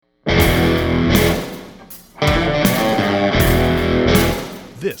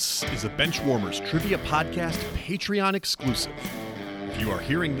This is a Benchwarmers Trivia Podcast Patreon exclusive. If you are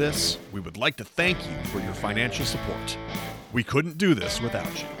hearing this, we would like to thank you for your financial support. We couldn't do this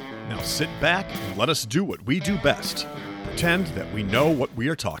without you. Now sit back and let us do what we do best. Pretend that we know what we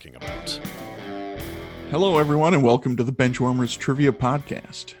are talking about. Hello, everyone, and welcome to the Benchwarmers Trivia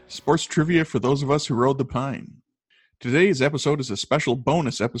Podcast, sports trivia for those of us who rode the pine. Today's episode is a special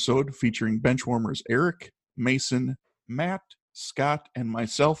bonus episode featuring Benchwarmers Eric, Mason, Matt, Scott, and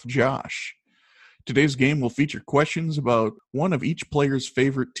myself, Josh. Today's game will feature questions about one of each player's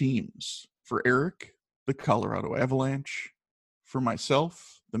favorite teams. For Eric, the Colorado Avalanche. For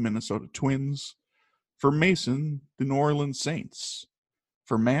myself, the Minnesota Twins. For Mason, the New Orleans Saints.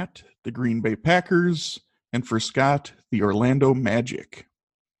 For Matt, the Green Bay Packers. And for Scott, the Orlando Magic.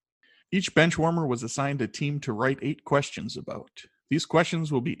 Each benchwarmer was assigned a team to write 8 questions about. These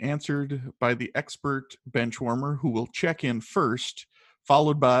questions will be answered by the expert benchwarmer, who will check in first,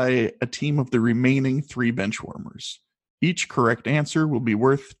 followed by a team of the remaining 3 benchwarmers. Each correct answer will be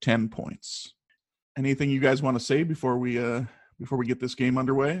worth 10 points. Anything you guys want to say before we get this game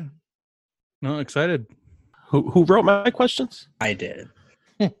underway? No, excited. Who wrote my questions? I did.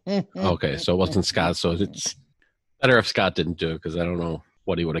 Okay, so it wasn't Scott, so it's better if Scott didn't do it, because I don't know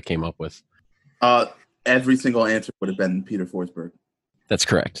what he would have came up with. Every single answer would have been Peter Forsberg. That's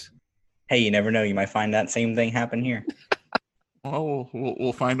correct. Hey, you never know. You might find that same thing happen here. Well,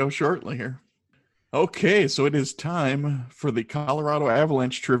 we'll find out shortly here. Okay, so it is time for the Colorado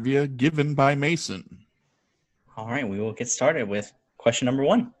Avalanche trivia given by Mason. All right, we will get started with question number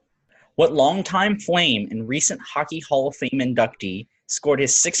 1. What longtime Flame and recent Hockey Hall of Fame inductee scored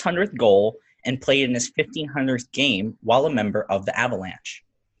his 600th goal and played in his 1500th game while a member of the Avalanche?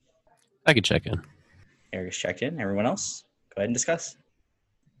 I could check in. Eric's checked in. Everyone else, go ahead and discuss.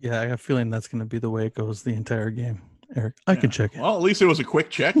 Yeah, I have a feeling that's going to be the way it goes the entire game. Eric, I can check in. Well, at least it was a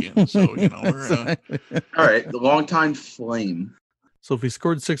quick check-in, so, we're... All right, the longtime Flame. So if he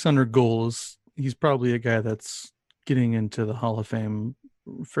scored 600 goals, he's probably a guy that's getting into the Hall of Fame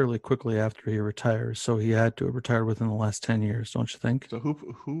fairly quickly after he retires. So he had to have retired within the last 10 years, don't you think? So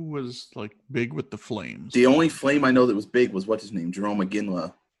who was, big with the Flames? The only Flame I know that was big was, what's his name, Jerome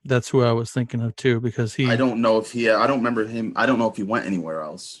McGinley. That's who I was thinking of, too, because I don't know if I don't remember him. I don't know if he went anywhere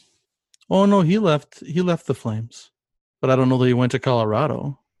else. Oh, no, he left the Flames. But I don't know that he went to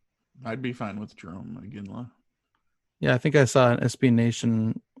Colorado. I'd be fine with Jerome McGinley. Yeah, I think I saw an SB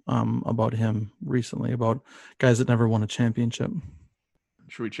Nation about him recently, about guys that never won a championship.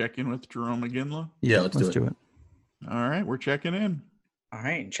 Should we check in with Jerome McGinley? Yeah, let's do it. All right, we're checking in. All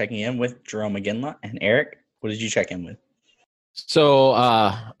right, checking in with Jerome McGinley. And Eric, what did you check in with? So,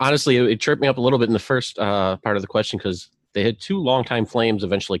 honestly, it tripped me up a little bit in the first part of the question, because they had 2 longtime Flames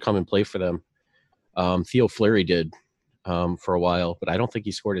eventually come and play for them. Theo Fleury did for a while, but I don't think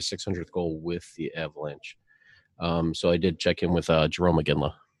he scored his 600th goal with the Avalanche. So I did check in with Jerome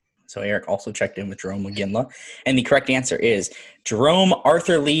McGinley. So Eric also checked in with Jerome McGinley. And the correct answer is Jerome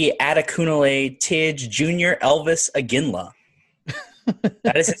Arthur Lee Adekunle Tidge Jr. Elvis Aginla.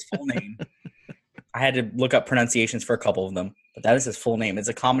 That is his full name. I had to look up pronunciations for a couple of them, but that is his full name. It's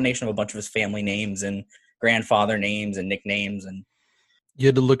a combination of a bunch of his family names and grandfather names and nicknames. And you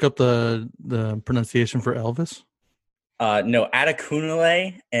had to look up the pronunciation for Elvis? No,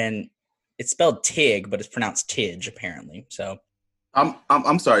 Adekunle, and it's spelled Tig, but it's pronounced Tidge apparently. So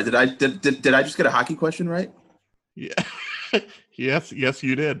I'm sorry. Did I just get a hockey question right? Yeah. Yes,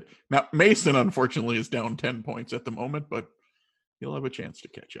 you did. Now Mason unfortunately is down 10 points at the moment, but he'll have a chance to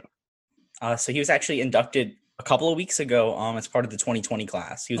catch up. So he was actually inducted a couple of weeks ago as part of the 2020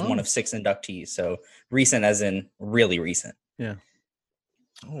 class. He was one of 6 inductees. So recent as in really recent. Yeah.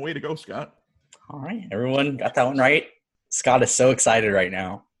 Oh, way to go, Scott. All right. Everyone got that one right. Scott is so excited right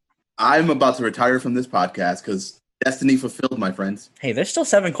now. I'm about to retire from this podcast because destiny fulfilled, my friends. Hey, there's still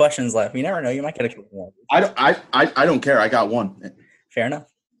 7 questions left. You never know. You might get a couple more. I don't care. I got one. Fair enough.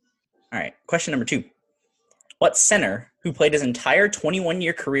 All right. Question number 2. What center, who played his entire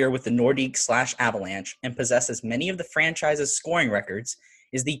 21-year career with the Nordiques/Avalanche and possesses many of the franchise's scoring records,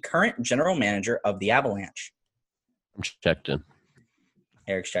 is the current general manager of the Avalanche? I'm checked in.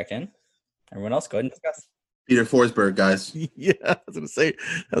 Eric's checked in. Everyone else, go ahead and discuss. Peter Forsberg, guys. Yeah, I was going to say,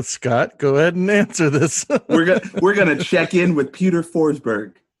 Scott, go ahead and answer this. We're gonna check in with Peter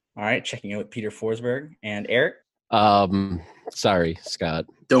Forsberg. All right, checking in with Peter Forsberg. And Eric? Sorry, Scott.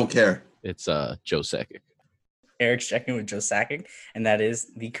 Don't care. It's Joe Sakic. Eric's checking with Joe Sakic, and that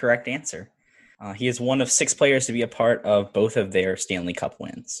is the correct answer. He is one of 6 players to be a part of both of their Stanley Cup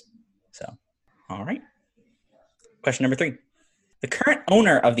wins. So, all right. Question number 3. The current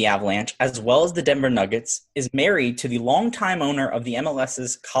owner of the Avalanche, as well as the Denver Nuggets, is married to the longtime owner of the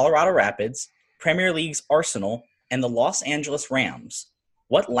MLS's Colorado Rapids, Premier League's Arsenal, and the Los Angeles Rams.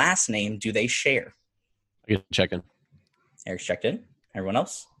 What last name do they share? I get check in. Eric's checked in. Everyone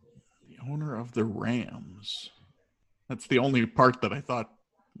else? The owner of the Rams. That's the only part that I thought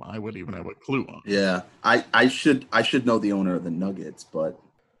I would even have a clue on. Yeah, I should know the owner of the Nuggets, but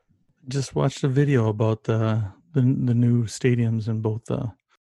Just watched a video about the new stadiums in both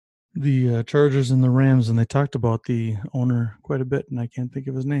the Chargers and the Rams, and they talked about the owner quite a bit, and I can't think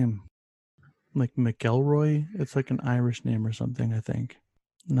of his name. Like McElroy, it's like an Irish name or something, I think.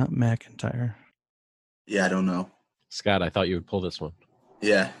 Not McIntyre. yeah, I don't know. Scott, I thought you would pull this one.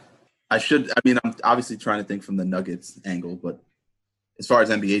 Yeah, I should. I mean, I'm obviously trying to think from the Nuggets angle, but as far as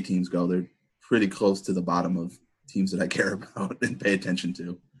NBA teams go, they're pretty close to the bottom of teams that I care about and pay attention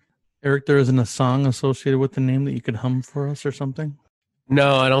to. Eric, there isn't a song associated with the name that you could hum for us or something?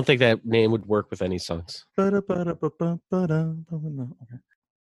 No, I don't think that name would work with any songs. Okay.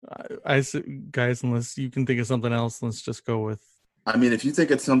 Guys, unless you can think of something else, let's just go with. I mean, if you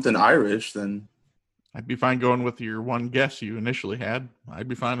think it's something Irish, then I'd be fine going with your one guess you initially had. I'd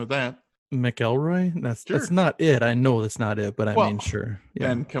be fine with that. McElroy? That's Sure. not it. I know that's not it, but I Well, mean, sure.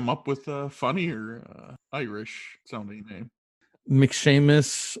 Yeah. And come up with a funnier Irish sounding name.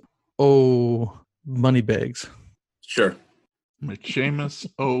 McShamus Moneybags. sure, McShamus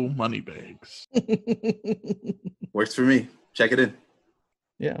Moneybags. works for me. Check it in.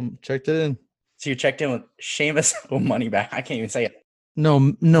 Yeah, checked it in. So you checked in with Seamus Moneyback. I can't even say it. No,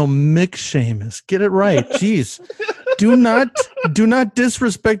 Mick Seamus. Get it right. Jeez. Do not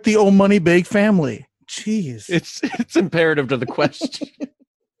disrespect the O'Moneybag family. Jeez. It's imperative to the question.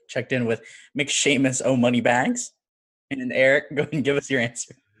 Checked in with McShamus Moneybags. And Eric, go ahead and give us your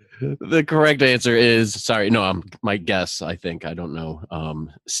answer. The correct answer is my guess. I think I don't know.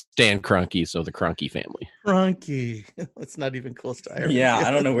 Stan Kroenke, so the Kroenke family. Kroenke. It's not even close to Irish. Yeah,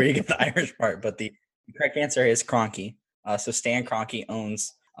 I don't know where you get the Irish part, but the correct answer is Kroenke. So Stan Kroenke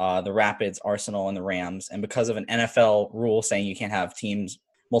owns the Rapids, Arsenal, and the Rams. And because of an NFL rule saying you can't have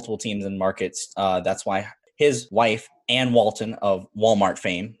multiple teams in markets, that's why his wife, Ann Walton of Walmart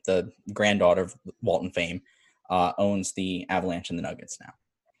fame, the granddaughter of Walton fame, owns the Avalanche and the Nuggets now.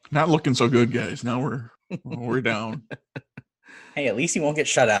 Not looking so good, guys. Now we're down. Hey, at least he won't get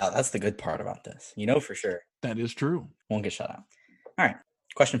shut out. That's the good part about this. You know for sure. That is true. Won't get shut out. All right.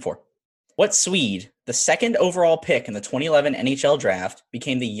 Question 4. What Swede, the second overall pick in the 2011 NHL draft,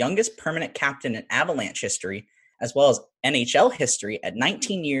 became the youngest permanent captain in Avalanche history, as well as NHL history at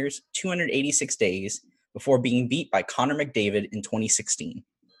 19 years, 286 days, before being beat by Connor McDavid in 2016?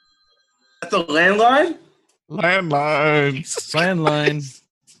 At the landline? Landlines. Landline.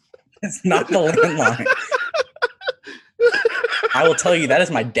 It's not the landline. I will tell you, that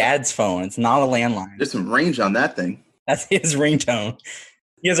is my dad's phone. It's not a landline. There's some range on that thing. That's his ringtone.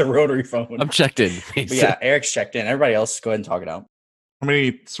 He has a rotary phone. I'm checked in. But yeah, Eric's checked in. Everybody else, go ahead and talk it out. How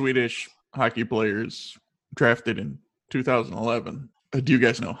many Swedish hockey players drafted in 2011? Do you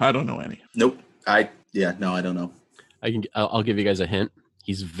guys know? I don't know any. Nope. I don't know. I'll give you guys a hint.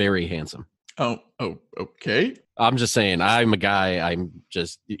 He's very handsome. Oh, okay. I'm just saying. I'm a guy.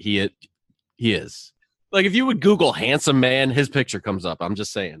 He is. Like if you would Google handsome man, his picture comes up. I'm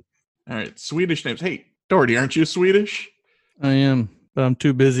just saying. All right, Swedish names. Hey, Doherty, aren't you Swedish? I am, but I'm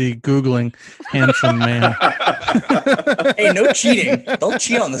too busy Googling handsome man. Hey, no cheating. Don't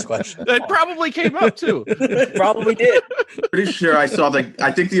cheat on this question. That probably came up too. Probably did. Pretty sure I saw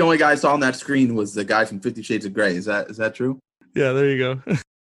I think the only guy I saw on that screen was the guy from 50 Shades of Grey. Is that true? Yeah, there you go.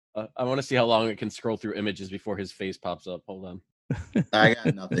 I want to see how long it can scroll through images before his face pops up. Hold on. I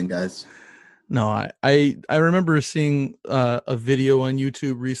got nothing, guys. No, I remember seeing a video on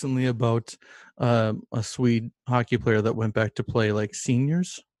YouTube recently about a Swede hockey player that went back to play like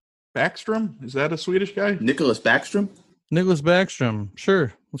seniors. Backstrom? Is that a Swedish guy? Nicholas Backstrom? Nicholas Backstrom.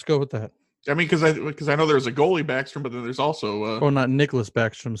 Sure, let's go with that. I mean, because I know there's a goalie Backstrom, but then there's also Oh, not Nicholas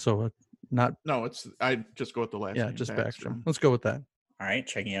Backstrom. So not. no. I just go with the last. Yeah, name, just Backstrom. Let's go with that. All right,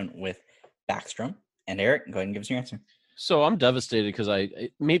 checking in with Backstrom. And Eric, go ahead and give us your answer. So I'm devastated because I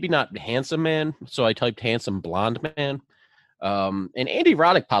maybe not handsome man. So I typed handsome blonde man. And Andy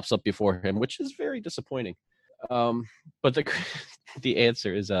Roddick pops up before him, which is very disappointing. But the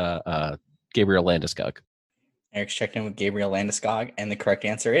answer is Gabriel Landeskog. Eric's checked in with Gabriel Landeskog, and the correct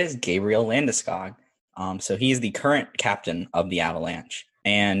answer is Gabriel Landeskog. So he's the current captain of the Avalanche.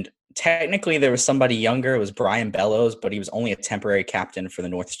 And technically there was somebody younger. It was Brian Bellows, but he was only a temporary captain for the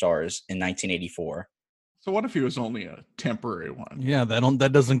North Stars in 1984. So what if he was only a temporary one? Yeah,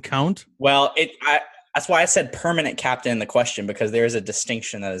 that doesn't count. Well, That's why I said permanent captain in the question, because there is a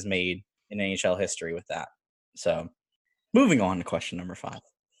distinction that is made in NHL history with that. So moving on to question number 5.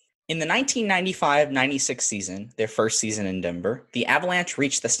 In the 1995-96 season, their first season in Denver, the Avalanche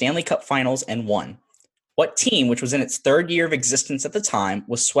reached the Stanley Cup Finals and won. What team, which was in its third year of existence at the time,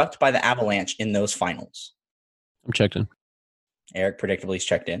 was swept by the Avalanche in those finals? I'm checked in. Eric predictably is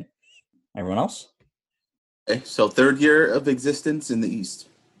checked in. Everyone else? Okay, so third year of existence in the East.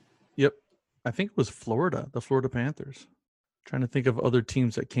 Yep. I think it was Florida, the Florida Panthers. Trying to think of other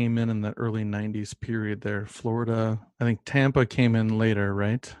teams that came in that early 90s period there. Florida, I think Tampa came in later,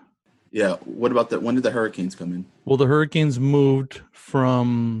 right? Yeah. What about when did the Hurricanes come in? Well, the Hurricanes moved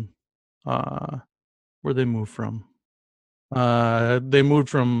from where they moved from? They moved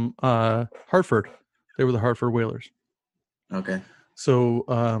from Hartford. They were the Hartford Whalers. Okay. So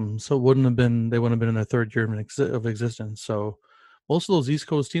it wouldn't have been, they wouldn't have been in their third year of existence. So most of those East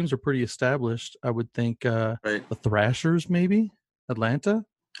Coast teams are pretty established. I would think Right. the Thrashers, maybe Atlanta.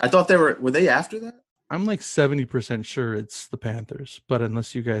 I thought were they after that? I'm like 70% sure it's the Panthers, but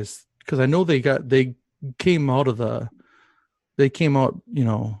unless you guys, because I know they came out,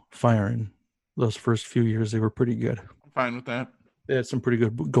 firing those first few years. They were pretty good. I'm fine with that. They had some pretty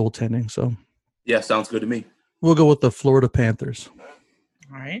good goaltending. So Yeah, sounds good to me. we'll go with the Florida Panthers.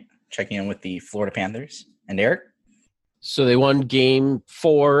 All right. Checking in with the Florida Panthers. And Eric? So they won Game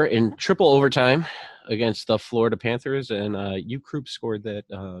 4 in triple overtime against the Florida Panthers, and Ukrup scored that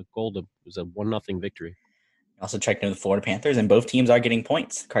goal. It was a 1-0 victory. Also checked in with the Florida Panthers, and both teams are getting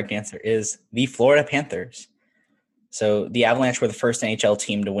points. The correct answer is the Florida Panthers. So the Avalanche were the first NHL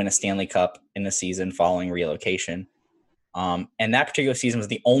team to win a Stanley Cup in the season following relocation. And that particular season was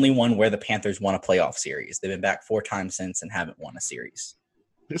the only one where the Panthers won a playoff series. They've been back 4 times since and haven't won a series.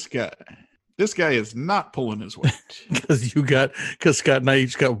 This guy is not pulling his weight. Because Scott and I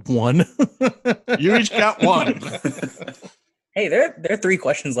each got one. You each got one. Hey, there are 3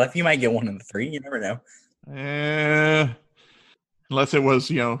 questions left. You might get one of the 3. You never know. Unless it was,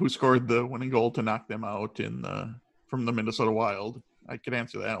 who scored the winning goal to knock them out from the Minnesota Wild. I could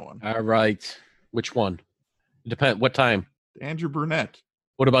answer that one. All right. Which one? Depend. What time? Andrew Burnett.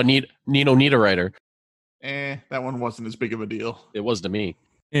 What about Nino Niederreiter? That one wasn't as big of a deal. It was to me.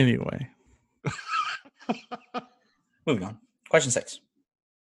 Anyway. Moving on. Question 6.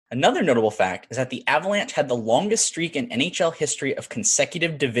 Another notable fact is that the Avalanche had the longest streak in NHL history of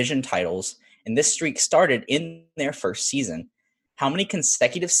consecutive division titles, and this streak started in their first season. How many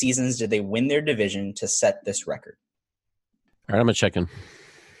consecutive seasons did they win their division to set this record? All right, I'm going to check in.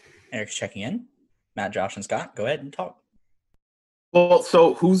 Eric's checking in. Matt, Josh, and Scott, go ahead and talk. Well,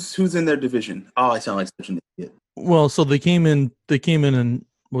 so who's in their division? Oh, I sound like such an idiot. Well, so they came in and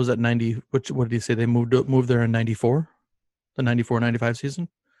what was that 90? What did he say? They moved there in 94, the 94-95 season.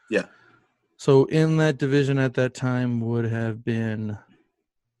 Yeah. So in that division at that time would have been,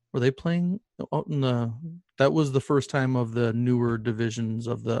 were they playing out in that was the first time of the newer divisions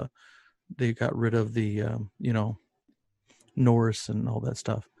they got rid of the, Norris and all that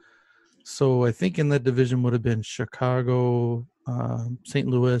stuff. So I think in that division would have been Chicago, St.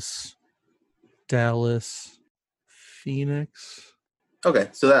 Louis, Dallas, Phoenix. Okay,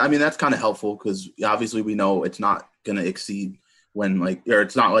 so that's kind of helpful because obviously we know it's not going to exceed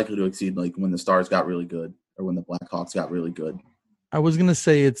it's not likely to exceed when the Stars got really good or when the Blackhawks got really good. I was going to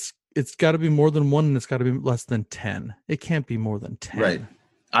say it's got to be more than 1 and it's got to be less than 10. It can't be more than 10. Right.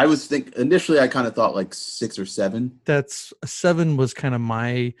 I was initially I kind of thought 6 or 7. That's 7 was kind of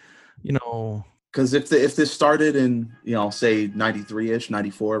my, because if this started in say 93ish,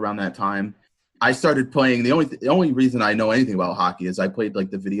 94 around that time, I started playing. The only reason I know anything about hockey is I played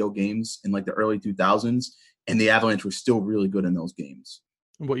the video games in the early 2000s, and the Avalanche were still really good in those games.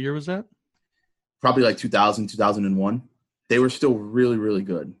 What year was that? Probably 2000, 2001. They were still really, really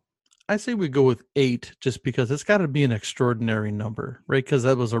good. I say we go with 8 just because it's got to be an extraordinary number, right? Because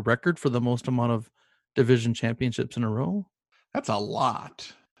that was a record for the most amount of division championships in a row. That's a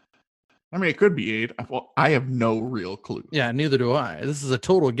lot. I mean, it could be 8. Well, I have no real clue. Yeah, neither do I. This is a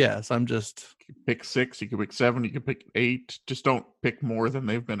total guess. I'm just... You could pick 6, you could pick 7, you could pick 8. Just don't pick more than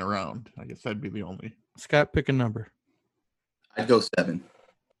they've been around. I guess that'd be the only. Scott, pick a number. I'd go 7.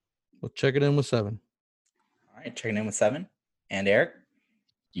 We'll check it in with 7. All right, checking in with 7. And Eric?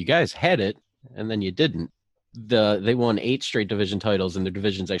 You guys had it, and then you didn't. They won 8 straight division titles, and their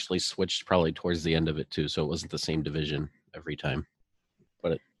divisions actually switched probably towards the end of it, too, so it wasn't the same division every time.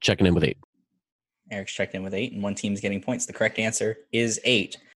 But checking in with 8. Eric's checked in with 8, and one team's getting points. The correct answer is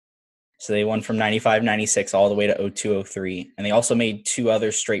 8. So they won from 95-96 all the way to 02-03, and they also made 2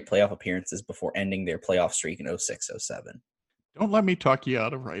 other straight playoff appearances before ending their playoff streak in 06-07. Don't let me talk you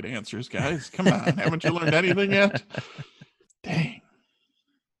out of right answers, guys. Come on. Haven't you learned anything yet? Dang.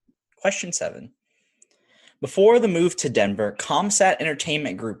 Question 7. Before the move to Denver, Comsat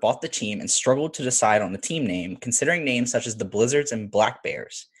Entertainment Group bought the team and struggled to decide on a team name, considering names such as the Blizzards and Black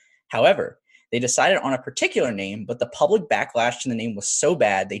Bears. However, they decided on a particular name, but the public backlash to the name was so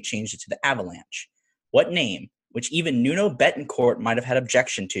bad they changed it to the Avalanche. What name, which even Nuno Betancourt might have had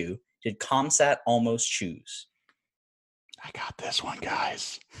objection to, did Comsat almost choose? I got this one,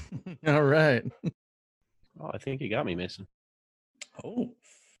 guys. All right. Oh, I think you got me, Mason. Oh,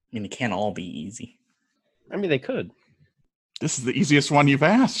 I mean, it can't all be easy. I mean, they could. This is the easiest one you've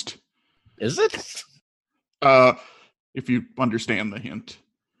asked. Is it? If you understand the hint.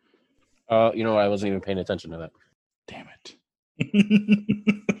 I wasn't even paying attention to that. Damn it.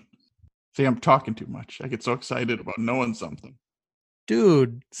 See, I'm talking too much. I get so excited about knowing something.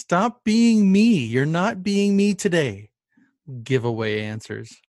 Dude, stop being me. You're not being me today. Giveaway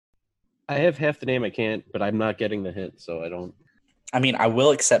answers. I have half the name I can't, but I'm not getting the hint, so I don't. I mean, I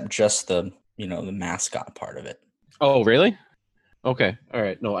will accept just the mascot part of it. Oh, really? Okay. All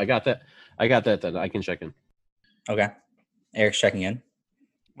right. No, I got that. Then I can check in. Okay. Eric's checking in.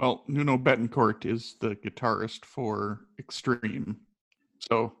 Well, Nuno Betancourt is the guitarist for Extreme.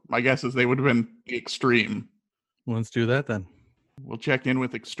 So my guess is they would have been the Extreme. Let's do that then. We'll check in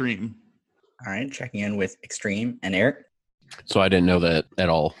with Extreme. All right, checking in with Extreme. And Eric? So I didn't know that at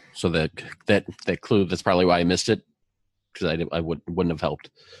all. So that clue, that's probably why I missed it, because I wouldn't have helped.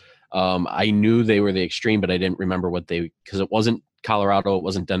 I knew they were the Extreme, but I didn't remember because it wasn't Colorado, it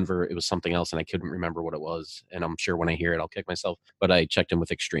wasn't Denver, it was something else, and I couldn't remember what it was. And I'm sure when I hear it, I'll kick myself. But I checked in with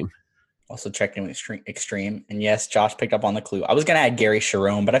Extreme. Also checked in with Extreme. And yes, Josh picked up on the clue. I was going to add Gary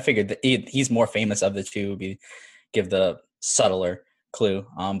Sharon, but I figured that he's more famous of the two, give the subtler clue.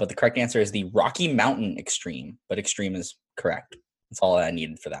 But the correct answer is the Rocky Mountain Extreme. But Extreme is correct. That's all I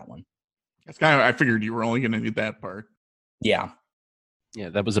needed for that one. That's I figured you were only going to need that part. Yeah. Yeah,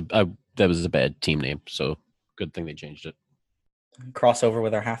 that was a bad team name. So good thing they changed it. Crossover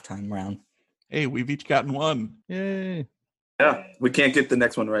with our halftime round. Hey, we've each gotten one. Yay. Yeah, we can't get the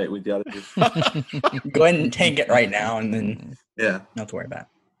next one right. We got to do. Go ahead and take it right now, and then Yeah, not have to worry about it.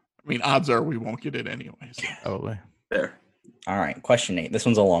 I mean, odds are we won't get it anyways. Probably. there. All right, question 8. This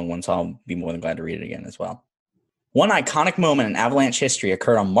one's a long one, so I'll be more than glad to read it again as well. One iconic moment in Avalanche history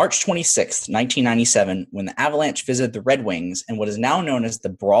occurred on March 26th, 1997, when the Avalanche visited the Red Wings in what is now known as the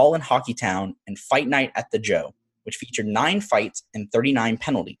Brawl in Hockeytown and Fight Night at the Joe, which featured 9 fights and 39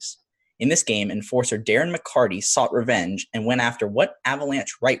 penalties. In this game, enforcer Darren McCarty sought revenge and went after what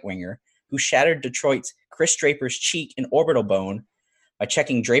Avalanche right winger who shattered Detroit's Chris Draper's cheek and orbital bone by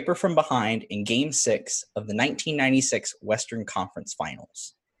checking Draper from behind in Game 6 of the 1996 Western Conference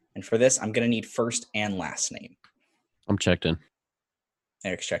Finals. And for this, I'm going to need first and last name. I'm checked in.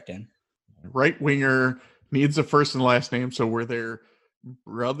 Eric's checked in. Right winger needs a first and last name. So were there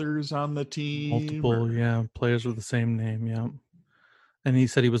brothers on the team? Multiple, yeah, players with the same name, yeah. And he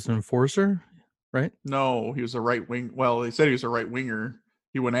said he was an enforcer, right? No, he was a right wing. Well, they said he was a right winger.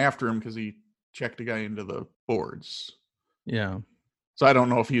 He went after him because he checked a guy into the boards. Yeah. So I don't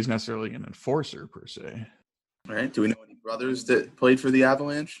know if he's necessarily an enforcer per se. All right. Do we know any brothers that played for the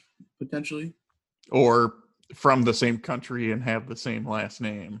Avalanche potentially? Or from the same country and have the same last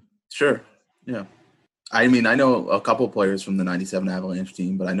name. Sure. Yeah. I mean, I know a couple players from the 97 Avalanche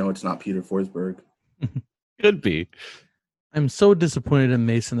team, but I know it's not Peter Forsberg. Could be. I'm so disappointed in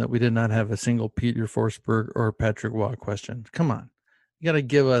Mason that we did not have a single Peter Forsberg or Patrick Waugh question. Come on. You got to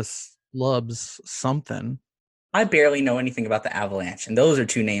give us Lubs something. I barely know anything about the Avalanche, and those are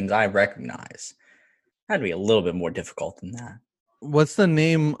 2 names I recognize. That'd be a little bit more difficult than that. What's the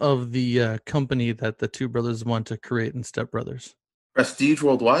name of the company that the 2 brothers want to create in Step Brothers? Prestige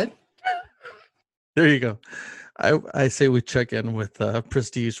Worldwide? There you go. I say we check in with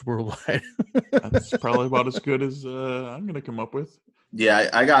Prestige Worldwide. That's probably about as good as I'm going to come up with. Yeah,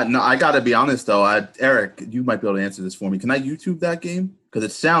 I got to be honest, though. Eric, you might be able to answer this for me. Can I YouTube that game? Because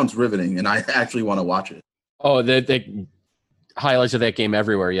it sounds riveting, and I actually want to watch it. Oh, the highlights of that game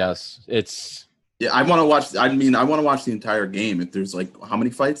everywhere, yes. It's... Yeah, I want to watch. I mean, I want to watch the entire game. If there's how many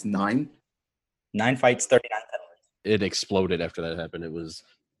fights? 9? 9 fights, 39 penalties. It exploded after that happened.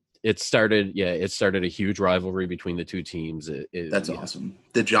 It started a huge rivalry between the 2 teams. That's awesome.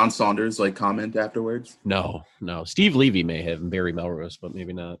 Did John Saunders comment afterwards? No. Steve Levy may have, and Barry Melrose, but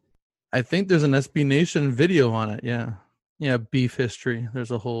maybe not. I think there's an SB Nation video on it. Yeah. Yeah. Beef history. There's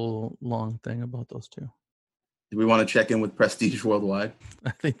a whole long thing about those 2. Do we want to check in with Prestige Worldwide?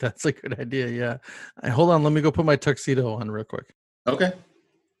 I think that's a good idea. Yeah. Hold on. Let me go put my tuxedo on real quick. Okay.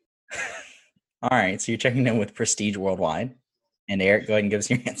 All right. So you're checking in with Prestige Worldwide. And Eric, go ahead and give us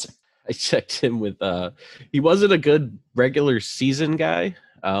your answer. I checked him with he wasn't a good regular season guy,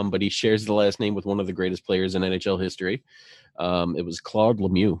 but he shares the last name with one of the greatest players in NHL history. It was Claude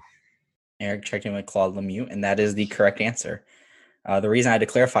Lemieux. Eric checked in with Claude Lemieux, and that is the correct answer. The reason I had to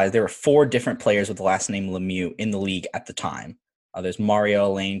clarify is there were 4 different players with the last name Lemieux in the league at the time. There's Mario,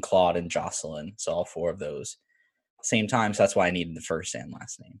 Elaine, Claude, and Jocelyn. So all 4 of those. Same time, so that's why I needed the first and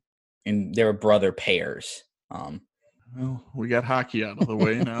last name. And they were brother pairs. Well, we got hockey out of the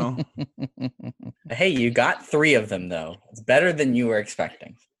way now. Hey, you got 3 of them, though. It's better than you were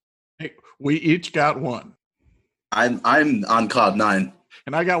expecting. Hey, we each got one. I'm on cloud 9.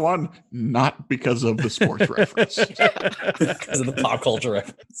 And I got one not because of the sports reference. Because of the pop culture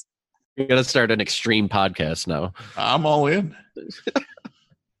reference. You're going to start an extreme podcast now. I'm all in.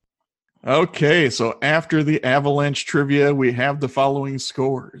 Okay, so after the Avalanche trivia, we have the following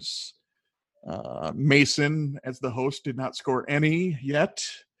scores. Mason, as the host, did not score any yet.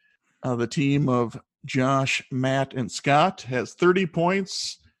 The team of Josh, Matt, and Scott has 30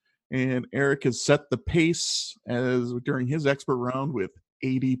 points, and Eric has set the pace as during his expert round with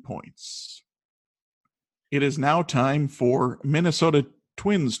 80 points. It is now time for Minnesota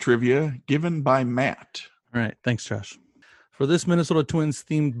Twins trivia given by Matt. All right. Thanks, Josh. For this Minnesota Twins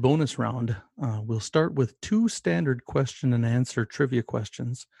themed bonus round, we'll start with 2 standard question and answer trivia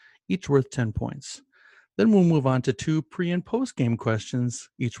questions, each worth 10 points. Then we'll move on to 2 pre and post game questions,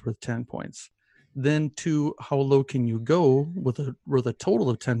 each worth 10 points. Then 2 how low can you go with a total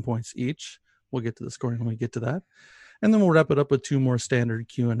of 10 points each. We'll get to the scoring when we get to that. And then we'll wrap it up with 2 more standard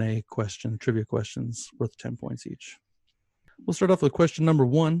Q&A trivia questions worth 10 points each. We'll start off with question number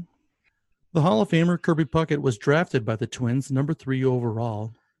 1. The Hall of Famer Kirby Puckett was drafted by the Twins number 3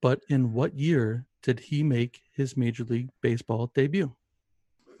 overall, but in what year did he make his Major League Baseball debut?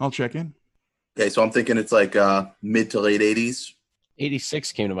 I'll check in. Okay, so I'm thinking it's like mid to late 80s.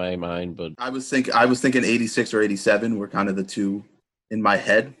 86 came to my mind, but I was thinking 86 or 87 were kind of the 2 in my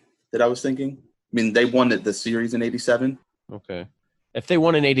head that I was thinking. I mean, they won the series in 87. okay. If they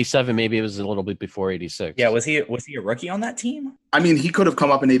won in 87, maybe it was a little bit before 86. Yeah, was he a rookie on that team? I mean, he could have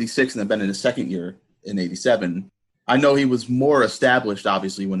come up in 86 and then been in his second year in 87. I know he was more established,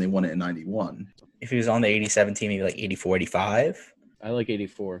 obviously, when they won it in 91. If he was on the 87 team, maybe like 84, 85? I like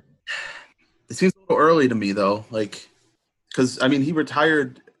 84. It seems a little early to me, though. Like, because, I mean, he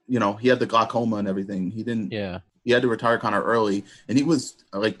retired, he had the glaucoma and everything. He didn't. Yeah. He had to retire kind of early, and he was,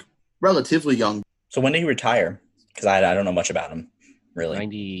 like, relatively young. So when did he retire? Because I don't know much about him, really.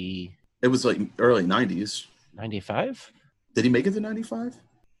 90. It was, like, early 90s. 95? Did he make it to 95? It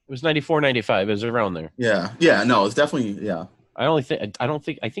was 94, 95. It was around there. Yeah. Yeah, no, it's definitely, yeah. I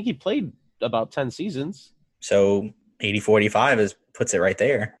think he played about 10 seasons. So 84, 85 puts it right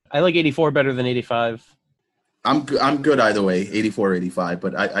there. I like 84 better than 85. I'm good either way, 84 or 85,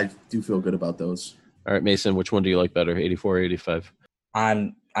 but I do feel good about those. All right, Mason, which one do you like better, 84 or 85?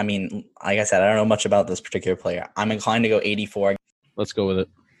 I mean, like I said, I don't know much about this particular player. I'm inclined to go 84. Let's go with it.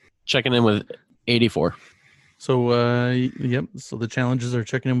 Checking in with 84. So, yep. So the challenges are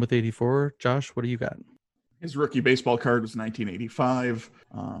checking in with 84. Josh, what do you got? His rookie baseball card was 1985.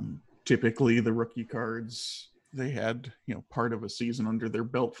 Typically, the rookie cards, they had, part of a season under their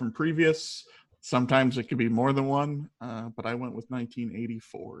belt from previous. Sometimes it could be more than one, but I went with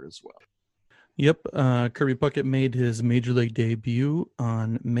 1984 as well. Yep. Kirby Puckett made his Major League debut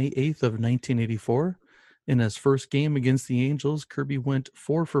on May 8th of 1984. In his first game against the Angels, Kirby went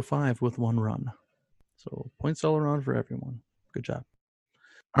 4 for 5 with 1 run. So points all around for everyone. Good job.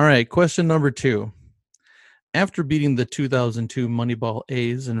 All right. Question number 2. After beating the 2002 Moneyball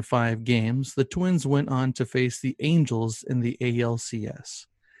A's in 5 games, the Twins went on to face the Angels in the ALCS.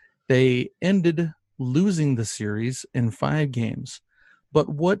 They ended losing the series in 5 games. But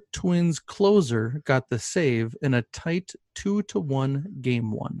what Twins closer got the save in a tight 2-1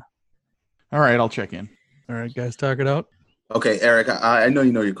 game 1? All right, I'll check in. All right, guys, talk it out. Okay, Eric, I know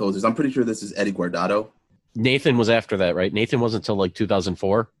you know your closers. I'm pretty sure this is Eddie Guardado. Nathan was after that, right? Nathan wasn't until like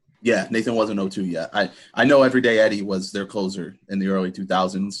 2004. Yeah, Nathan wasn't 02 yet. I know Everyday Eddie was their closer in the early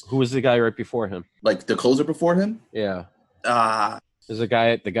 2000s. Who was the guy right before him? Like the closer before him? Yeah. There's the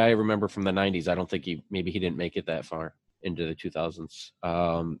guy I remember from the 90s. I don't think he didn't make it that far into the 2000s.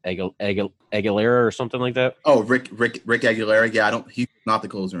 Aguilera or something like that. Oh, Rick Aguilera. Yeah, he's not the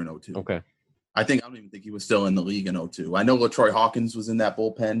closer in 02. Okay. I don't even think he was still in the league in 02. I know LaTroy Hawkins was in that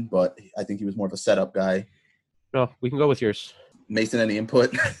bullpen, but I think he was more of a setup guy. No, we can go with yours. Mason, any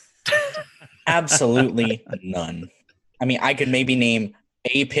input? Absolutely none. I mean, I could maybe name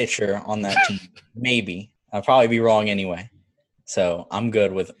a pitcher on that team. Maybe. I'll probably be wrong anyway. So I'm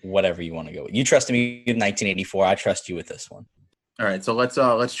good with whatever you want to go with. You trusted me in 1984. I trust you with this one. All right, so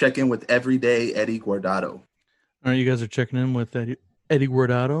let's check in with everyday Eddie Guardado. All right, you guys are checking in with Eddie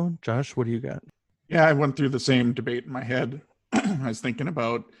Guardado. Josh, what do you got? Yeah, I went through the same debate in my head. I was thinking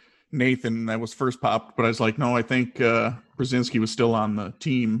about Nathan. That was first popped, but I was like, no, I think Brzezinski was still on the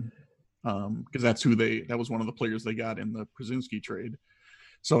team because that was one of the players they got in the Brzezinski trade.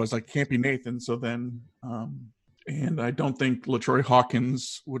 So I was like, can't be Nathan. So then, and I don't think LaTroy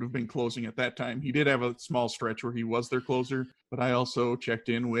Hawkins would have been closing at that time. He did have a small stretch where he was their closer, but I also checked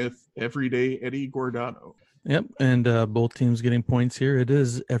in with everyday Eddie Guardado. Yep, and both teams getting points here. It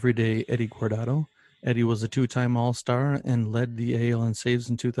is everyday Eddie Guardado. Eddie was a 2-time All-Star and led the AL in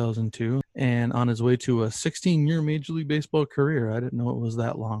saves in 2002, and on his way to a 16-year Major League Baseball career. I didn't know it was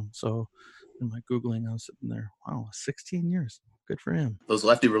that long. So in my Googling, I was sitting there, wow, 16 years. Good for him. Those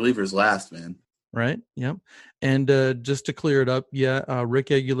lefty relievers last, man. Right. Yep. And just to clear it up, Rick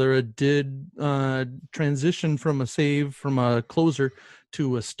Aguilera did transition from a closer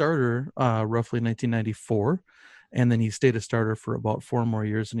to a starter roughly 1994. And then he stayed a starter for about 4 more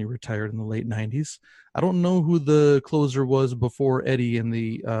years and he retired in the late 90s. I don't know who the closer was before Eddie in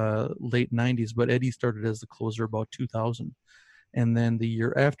the late 90s, but Eddie started as the closer about 2000. And then the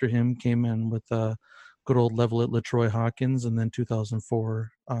year after him came in with good old level at LaTroy Hawkins, and then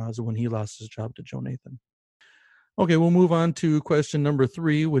 2004 is when he lost his job to Joe Nathan. Okay, we'll move on to question number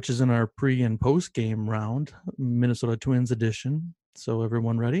 3, which is in our pre- and post-game round, Minnesota Twins edition. So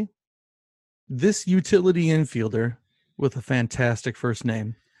everyone ready? This utility infielder with a fantastic first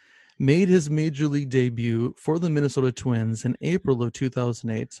name made his major league debut for the Minnesota Twins in April of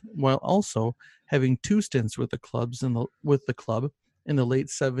 2008, while also having 2 stints with the club in the late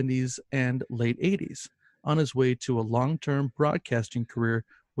 70s and late 80s, on his way to a long-term broadcasting career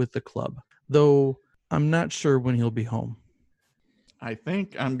with the club, though I'm not sure when he'll be home. I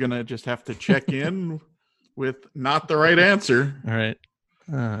think I'm going to just have to check in with not the right answer. All right.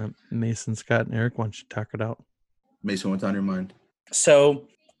 Mason, Scott, and Eric, why don't you talk it out? Mason, what's on your mind? So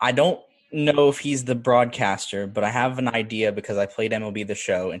I don't know if he's the broadcaster, but I have an idea because I played MLB The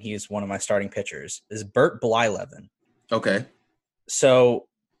Show, and he's one of my starting pitchers. Is Bert Blyleven. Okay. So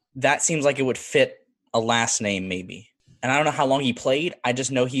that seems like it would fit a last name maybe. And I don't know how long he played. I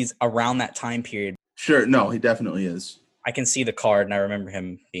just know he's around that time period. Sure. No, he definitely is. I can see the card, and I remember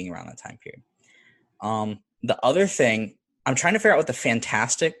him being around that time period. The other thing, I'm trying to figure out what the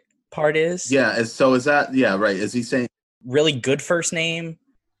fantastic part is. Yeah. Is that? Yeah. Right. Is he saying really good first name,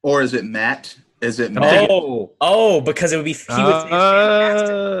 or is it Matt? Is it Matt? Because it would be he would say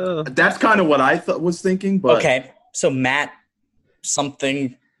fantastic. That's kind of what I was thinking. But okay, so Matt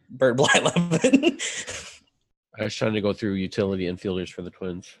something Bert Blyleven. I was trying to go through utility infielders for the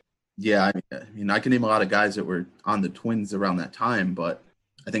Twins. Yeah, I mean, I can name a lot of guys that were on the Twins around that time, but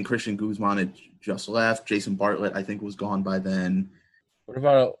I think Christian Guzman had just left. Jason Bartlett, I think, was gone by then. What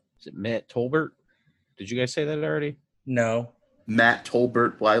about, is it Matt Tolbert? Did you guys say that already? No. Matt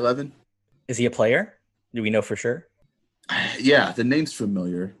Tolbert Blyleven. Is he a player? Do we know for sure? Yeah, the name's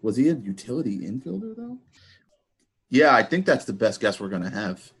familiar. Was he a utility infielder, though? Yeah, I think that's the best guess we're going to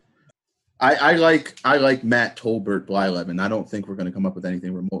have. I like Matt Tolbert Blyleven. I don't think we're going to come up with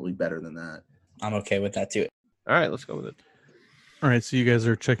anything remotely better than that. I'm okay with that, too. All right, let's go with it. All right, so you guys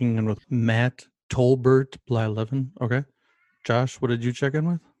are checking in with Matt Tolbert Blyleven. Okay. Josh, what did you check in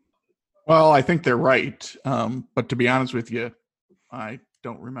with? Well, I think they're right. But to be honest with you, I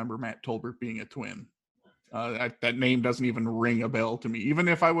don't remember Matt Tolbert being a Twin. That name doesn't even ring a bell to me. Even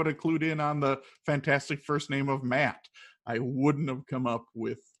if I would have clued in on the fantastic first name of Matt, I wouldn't have come up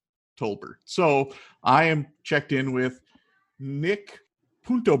with Tolbert. So I am checked in with Nick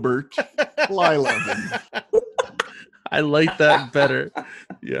Puntobert Blyleven. I like that better.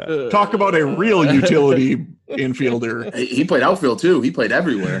 Yeah. Talk about a real utility infielder. He played outfield, too. He played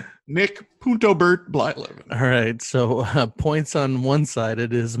everywhere. Nick Puntobert Blyleven. All right. So points on one side,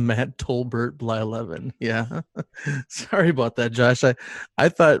 it is Matt Tolbert Blyleven. Yeah. Sorry about that, Josh. I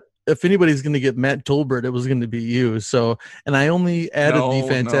thought if anybody's going to get Matt Tolbert, it was going to be you. So, and I only added the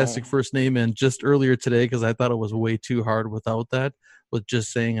fantastic first name in just earlier today because I thought it was way too hard without that, with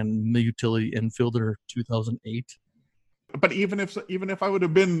just saying a utility infielder 2008. But even if I would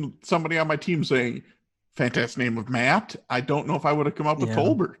have been somebody on my team saying fantastic name of Matt, I don't know if I would have come up with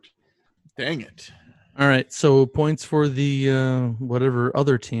Tolbert. Dang it. All right. So points for the whatever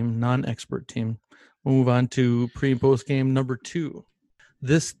other team, non-expert team. We'll move on to pre and post game number 2.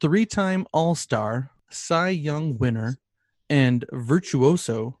 This 3-time All-Star, Cy Young winner, and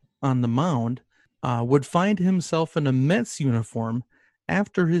virtuoso on the mound would find himself in a Mets uniform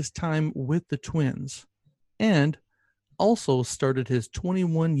after his time with the Twins, and also started his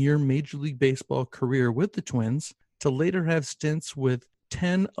 21-year Major League Baseball career with the Twins to later have stints with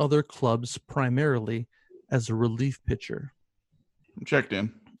 10 other clubs, primarily as a relief pitcher. I'm checked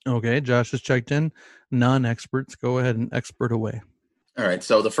in. Okay, Josh has checked in. Non-experts, go ahead and expert away. All right.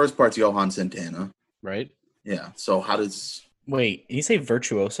 So the first part's Johan Santana. Right? Yeah. So how does Wait, you say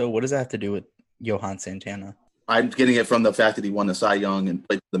virtuoso? What does that have to do with Johan Santana? I'm getting it from the fact that he won the Cy Young and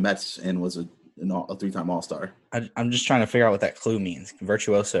played for the Mets and was a 3-time All-Star. I'm just trying to figure out what that clue means.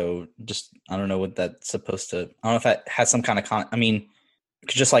 Virtuoso, just I don't know what that's supposed to. I don't know if that has some kind of I mean,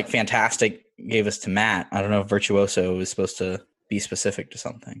 just like fantastic gave us to Matt. I don't know if virtuoso is supposed to be specific to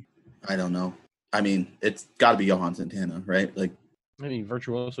something. I don't know. I mean, it's got to be Johan Santana, right? Like I mean,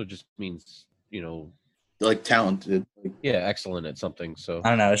 virtuoso just means, talented. yeah, excellent at something. So I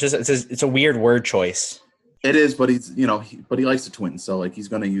don't know. It's a weird word choice. It is, but he's but he likes the Twins, so like he's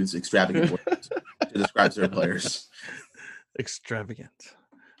going to use extravagant words to describe their players. Extravagant.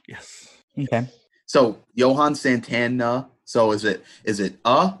 Yes. Okay. So Johan Santana. So is it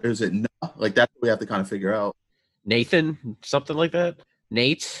or is it no? Like that's what we have to kind of figure out. Nathan, something like that.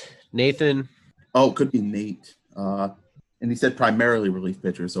 Nathan. Oh, it could be Nate. And he said primarily relief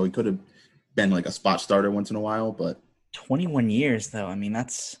pitcher, so he could have been like a spot starter once in a while, but 21 years though. I mean,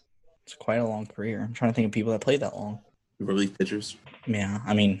 it's quite a long career. I'm trying to think of people that played that long. relief pitchers. Yeah,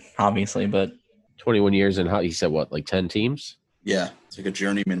 I mean, obviously, but 21 years and he said what, like 10 teams? Yeah, it's like a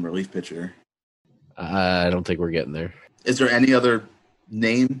journeyman relief pitcher. I don't think we're getting there. Is there any other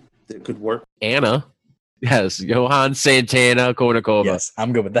name that could work? Anna. Yes, Johan Santana Konikova. yes,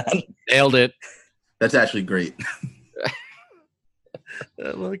 I'm good with that. Nailed it. That's actually great.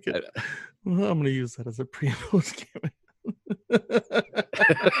 I like it. Well, I'm going to use that as a pre and post game.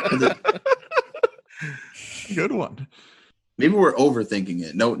 Good one. Maybe we're overthinking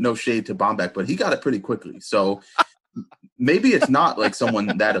it. No shade to Bombeck, but he got it pretty quickly. So maybe it's not like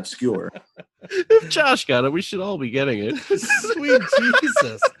someone that obscure. If Josh got it, we should all be getting it. Sweet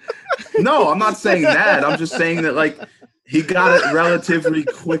Jesus. No, I'm not saying that. I'm just saying that like he got it relatively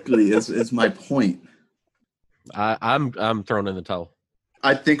quickly is my point. I'm throwing in the towel.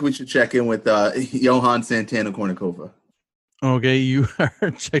 I think we should check in with Johan Santana Konikova. Okay, you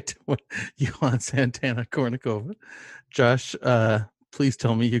are checked with Johan Santana Konikova. Josh, please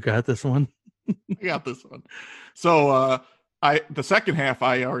tell me you got this one. I got this one. So the second half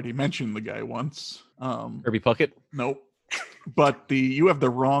I already mentioned the guy once. Kirby Puckett? Nope. But you have the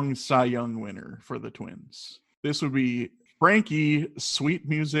wrong Cy Young winner for the Twins. This would be Frankie Sweet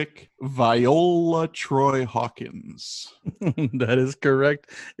Music Viola Troy Hawkins. That is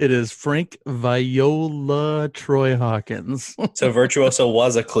correct. It is Frank Viola Troy Hawkins. So Virtuoso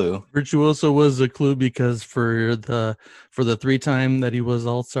was a clue. Virtuoso was a clue because for the 3-time that he was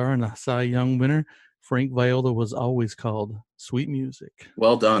All-Star and a Cy Young winner, Frank Viola was always called Sweet Music.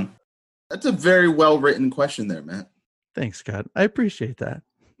 Well done. That's a very well-written question there, Matt. Thanks, Scott. I appreciate that.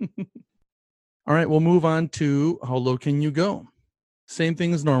 All right, we'll move on to how low can you go? Same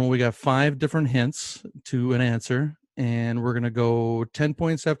thing as normal. We got 5 different hints to an answer, and we're going to go 10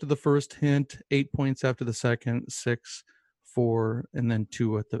 points after the first hint, 8 points after the second, 6, 4, and then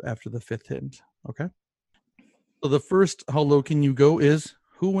 2 after the 5th hint. Okay? So the first how low can you go is,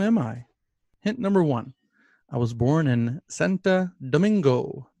 who am I? Hint number 1. I was born in Santo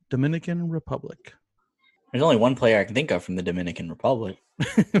Domingo, Dominican Republic. There's only one player I can think of from the Dominican Republic,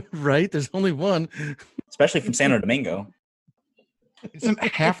 Right? There's only one. especially from Santo Domingo. Isn't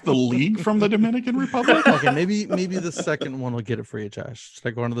half the league from the Dominican Republic? Okay, maybe the second one will get it for you, Josh. Should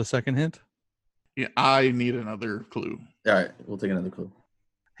I go on to the second hint? Yeah, I need another clue. All right, we'll take another clue.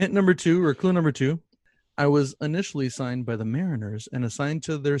 Hint number 2, or clue number 2. I was initially signed by the Mariners and assigned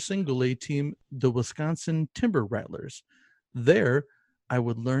to their single A team, the Wisconsin Timber Rattlers. There, I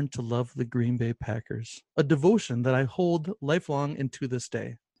would learn to love the Green Bay Packers, a devotion that I hold lifelong and to this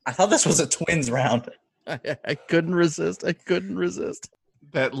day. I thought this was a Twins round. I couldn't resist.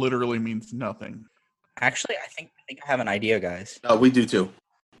 That literally means nothing. Actually, I think I have an idea, guys. We do too.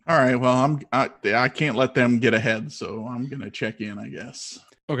 All right, well, I can't let them get ahead, so I'm gonna check in, I guess.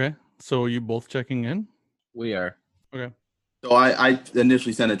 Okay, so you both checking in? We are. Okay. So I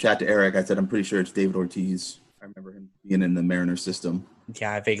initially sent a chat to Eric. I said, I'm pretty sure it's David Ortiz. I remember him being in the Mariners system.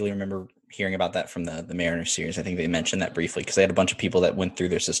 Yeah, I vaguely remember hearing about that from the Mariners series. I think they mentioned that briefly because they had a bunch of people that went through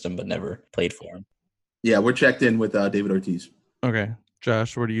their system but never played for him. Yeah, we're checked in with David Ortiz. Okay.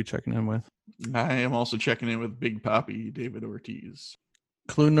 Josh, what are you checking in with? I am also checking in with Big Papi, David Ortiz.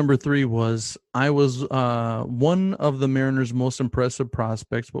 Clue number 3 was I was one of the Mariners' most impressive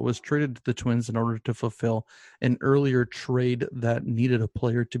prospects, but was traded to the Twins in order to fulfill an earlier trade that needed a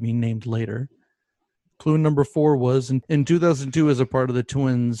player to be named later. Clue number 4 was in 2002, as a part of the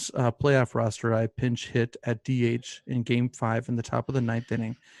Twins playoff roster, I pinch hit at DH in Game 5 in the top of the 9th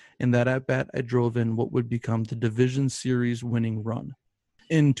inning. In that at-bat, I drove in what would become the Division Series winning run.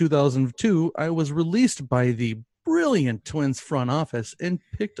 In 2002, I was released by the brilliant Twins front office and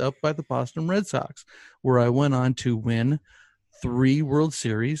picked up by the Boston Red Sox, where I went on to win 3 World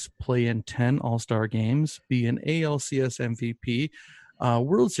Series, play in 10 All-Star games, be an ALCS MVP,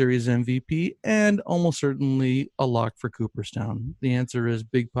 World Series MVP, and almost certainly a lock for Cooperstown. The answer is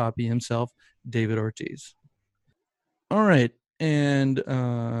Big Papi himself, David Ortiz. All right, and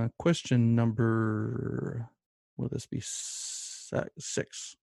question number, will this be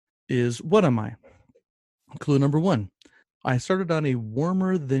 6, is what am I? Clue number 1. I started on a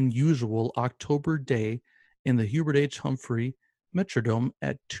warmer than usual October day in the Hubert H. Humphrey Metrodome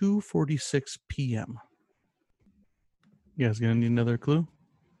at 2:46 p.m. You guys gonna need another clue?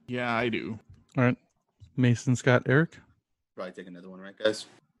 Yeah, I do. All right. Mason, Scott, Eric. Probably take another one, right, guys?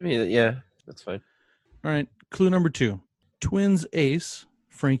 I mean, yeah, that's fine. All right. Clue number 2. Twins ace,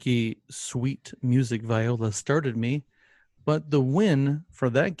 Frankie Sweet Music Viola started me, but the win for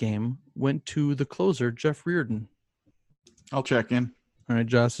that game went to the closer, Jeff Reardon. I'll check in. All right.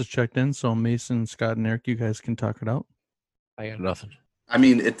 Josh has checked in. So Mason, Scott, and Eric, you guys can talk it out. I got nothing. I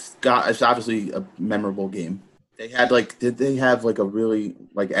mean, it's obviously a memorable game. They had did they have a really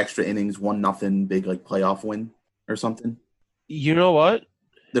extra innings, 1-0 big playoff win or something? You know what?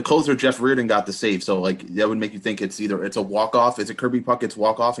 The closer Jeff Reardon got the save, so that would make you think it's a walk off. Is it Kirby Puckett's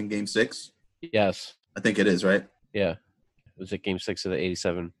walk off in Game 6? Yes. I think it is, right? Yeah. Was it Game 6 of the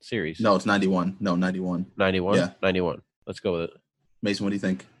 87 series? No, it's 91. No, 91. 91? Yeah. 91. Let's go with it. Mason, what do you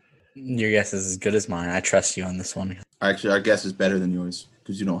think? Your guess is as good as mine. I trust you on this one. Actually, our guess is better than yours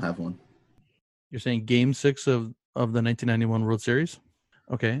because you don't have one. You're saying Game 6 of the 1991 World Series?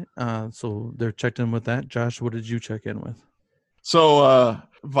 Okay. So they're checked in with that. Josh, what did you check in with? So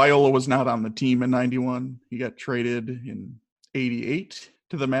Viola was not on the team in 91. He got traded in 88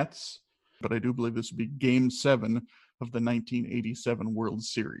 to the Mets. But I do believe this would be Game 7 of the 1987 World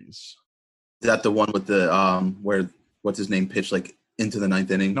Series. Is that the one with the where what's his name pitched into the 9th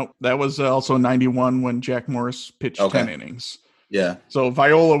inning? Nope, that was also 91 when Jack Morris pitched 10 innings. Yeah. So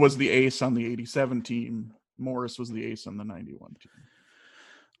Viola was the ace on the 87 team. Morris was the ace on the 91 team.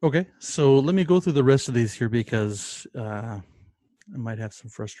 Okay, so let me go through the rest of these here because I might have some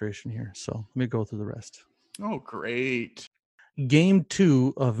frustration here. So let me go through the rest. Oh, great. Game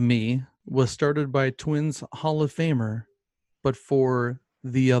 2 of me was started by Twins Hall of Famer, but for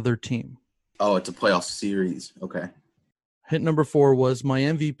the other team. Oh, it's a playoff series. Okay. Hit number 4 was my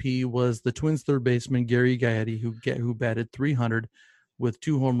MVP was the Twins third baseman Gary Gaetti, who batted 300 with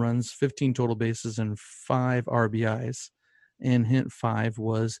 2 home runs, 15 total bases, and 5 RBIs. And hint 5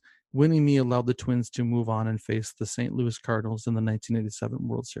 was winning me allowed the Twins to move on and face the St. Louis Cardinals in the 1987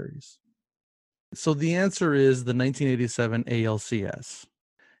 World Series. So the answer is the 1987 ALCS,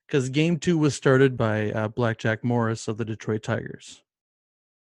 because Game 2 was started by Blackjack Morris of the Detroit Tigers.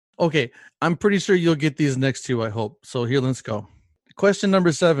 Okay, I'm pretty sure you'll get these next 2, I hope. So here, let's go. Question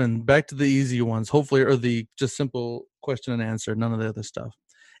number 7, back to the easy ones, hopefully, or the just simple question and answer, none of the other stuff.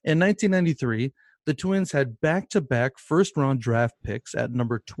 In 1993, the Twins had back-to-back first-round draft picks at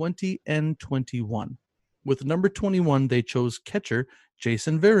number 20 and 21. With number 21, they chose catcher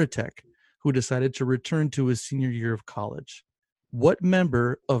Jason Varitek, who decided to return to his senior year of college. What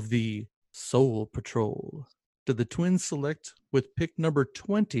member of the Soul Patrol did the Twins select with pick number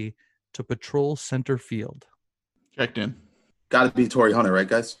 20 to patrol center field? Checked in. Got to be Torrey Hunter, right,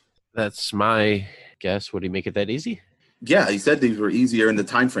 guys? That's my guess. Would he make it that easy? Yeah, he said these were easier and the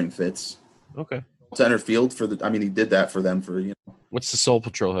time frame fits. Okay. Center field he did that for them for. What's the Soul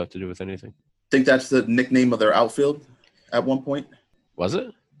Patrol have to do with anything? Think that's the nickname of their outfield at one point? Was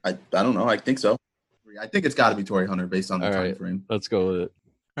it? I don't know. I think so. I think it's got to be Torrey Hunter based on the time frame. Let's go with it.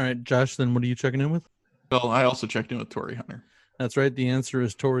 All right, Josh, then what are you checking in with? Well, I also checked in with Torrey Hunter. That's right. The answer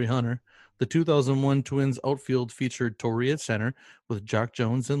is Torrey Hunter. The 2001 Twins outfield featured Torrey at center with Jock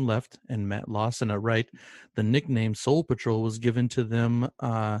Jones in left and Matt Lawson at right. The nickname Soul Patrol was given to them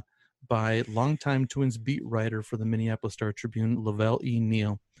by longtime Twins beat writer for the Minneapolis Star-Tribune, Lavelle E.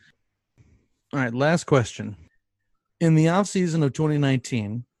 Neal. All right, last question. In the offseason of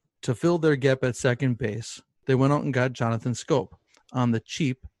 2019, to fill their gap at second base, they went out and got Jonathan Scope on the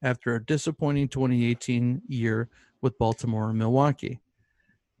cheap after a disappointing 2018 year with Baltimore and Milwaukee.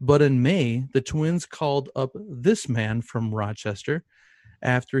 But in May, the Twins called up this man from Rochester.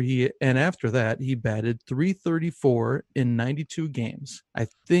 After that, he batted .334 in 92 games. I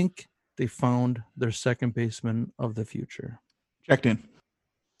think they found their second baseman of the future. Checked in.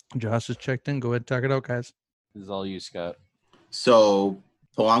 Josh has checked in. Go ahead and talk it out, guys. This is all you, Scott. So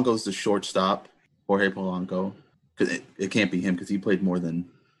Polanco's the shortstop, Jorge Polanco. Because it can't be him because he played more than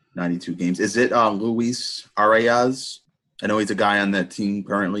 92 games. Is it Luis Arias? I know he's a guy on that team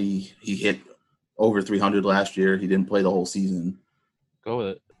currently. He hit over 300 last year. He didn't play the whole season. Go with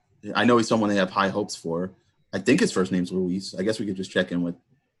it. I know he's someone they have high hopes for. I think his first name's Luis. I guess we could just check in with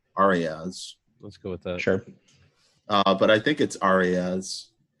Arias. Let's go with that. Sure. But I think it's Arias.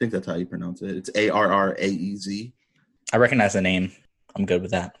 I think that's how you pronounce it. It's Arraez. I recognize the name. I'm good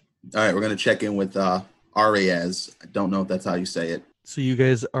with that. All right, we're going to check in with Arias. I don't know if that's how you say it. So you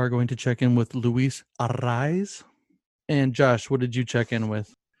guys are going to check in with Luis Arraez. And Josh, what did you check in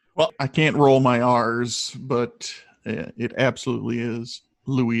with? Well, I can't roll my R's, but it absolutely is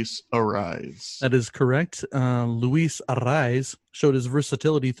Luis Arraez. That is correct. Luis Arraez showed his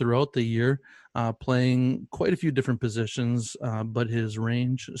versatility throughout the year, playing quite a few different positions, but his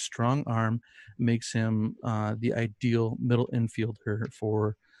range, strong arm, makes him the ideal middle infielder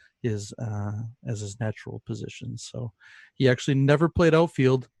for his as his natural position. So he actually never played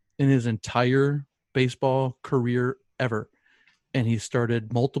outfield in his entire baseball career ever. And he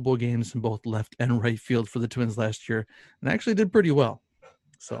started multiple games in both left and right field for the Twins last year and actually did pretty well.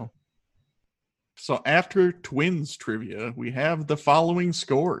 So after Twins trivia, we have the following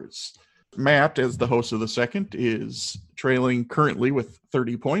scores. Matt, as the host of the second, is trailing currently with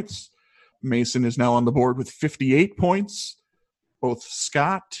 30 points. Mason is now on the board with 58 points. Both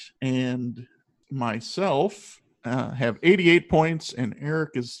Scott and myself have 88 points, and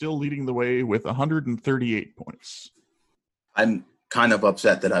Eric is still leading the way with 138 points. I'm kind of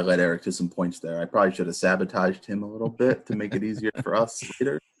upset that I let Eric to some points there. I probably should have sabotaged him a little bit to make it easier for us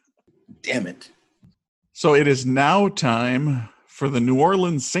later. Damn it. So it is now time for the New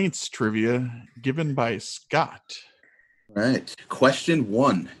Orleans Saints trivia given by Scott. All right. Question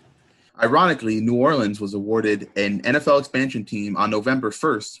 1. Ironically, New Orleans was awarded an NFL expansion team on November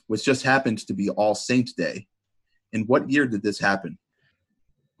 1st, which just happened to be All Saints Day. In what year did this happen?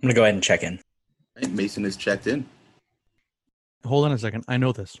 I'm going to go ahead and check in. All right, Mason is checked in. hold on a second. I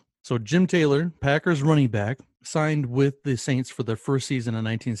know this. So Jim Taylor, Packers running back, signed with the Saints for their first season in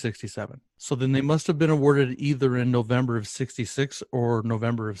 1967. So then they must have been awarded either in November of 66 or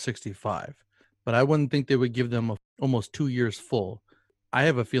November of 65. But I wouldn't think they would give them almost 2 years full. I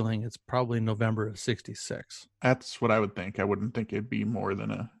have a feeling it's probably November of 66. That's what I would think. I wouldn't think it'd be more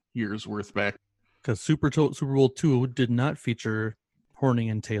than a year's worth back. Because Super Bowl II did not feature Horning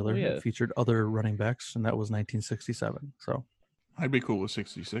and Taylor. Oh, yeah. It featured other running backs, and that was 1967. So I'd be cool with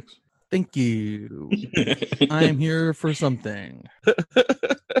 66. thank you. I'm here for something.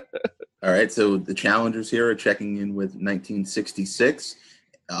 All right, so the challengers here are checking in with 1966.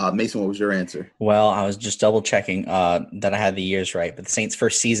 Mason, what was your answer? Well, I was just double checking that I had the years right, but the Saints'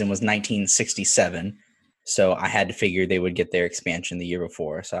 first season was 1967. So I had to figure they would get their expansion the year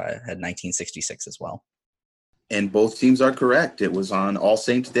before. So I had 1966 as well. And both teams are correct. It was on All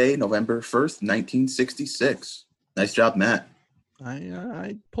Saints Day, November 1st, 1966. Nice job, Matt.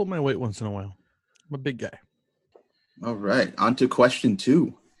 I pull my weight once in a while. I'm a big guy. All right, on to question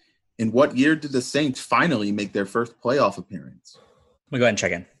 2. In what year did the Saints finally make their first playoff appearance? Let me go ahead and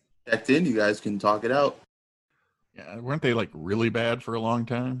check in. Checked in. You guys can talk it out. Yeah, weren't they like really bad for a long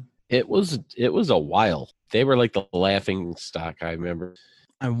time? It was a while. They were like the laughing stock, I remember.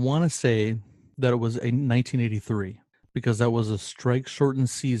 I want to say that it was a 1983 because that was a strike-shortened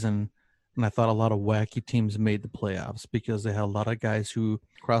season, and I thought a lot of wacky teams made the playoffs because they had a lot of guys who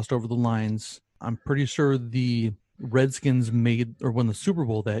crossed over the lines. I'm pretty sure the Redskins made or won the Super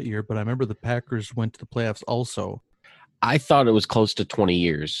Bowl that year, but I remember the Packers went to the playoffs also. I thought it was close to 20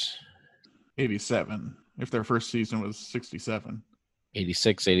 years. 87, if their first season was 67.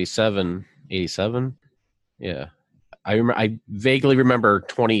 86, 87, 87. Yeah. I vaguely remember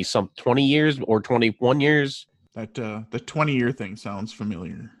 20 years or 21 years. That the 20-year thing sounds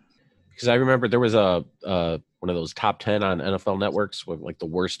familiar. Because I remember there was a one of those top 10 on NFL networks with like the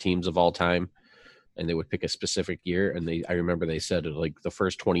worst teams of all time, and they would pick a specific year. And I remember they said like the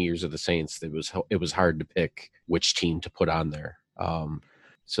first 20 years of the Saints, it was hard to pick which team to put on there.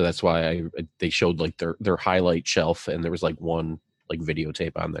 So that's why they showed like their highlight shelf, and there was like one like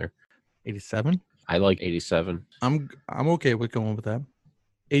videotape on there. 87? I like 87. I'm okay with going with that.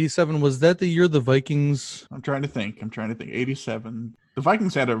 87, was that the year the Vikings? I'm trying to think. 87. The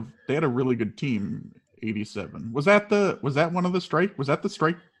Vikings had a really good team. 87. Was that one of the strike? Was that the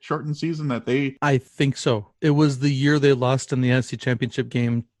strike shortened season that they? I think so. It was the year they lost in the NFC Championship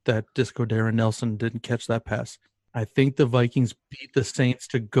game that Disco Darren Nelson didn't catch that pass. I think the Vikings beat the Saints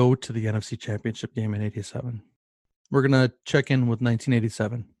to go to the NFC Championship game in 87. We're going to check in with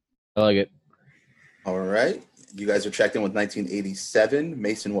 1987. I like it. All right. You guys are checked in with 1987.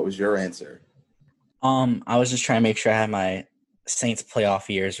 Mason, what was your answer? I was just trying to make sure I had my Saints playoff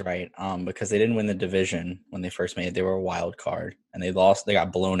years right. Because they didn't win the division when they first made it. They were a wild card and they lost. They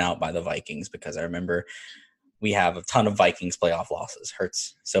got blown out by the Vikings because I remember we have a ton of Vikings playoff losses.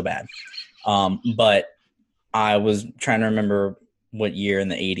 Hurts so bad. But I was trying to remember what year in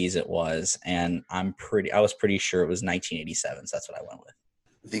the 80s it was, and I was pretty sure it was 1987, so that's what I went with.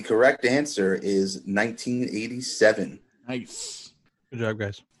 The correct answer is 1987. Nice. Good job,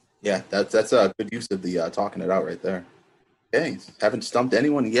 guys. Yeah, that's a good use of the talking it out right there. Okay, haven't stumped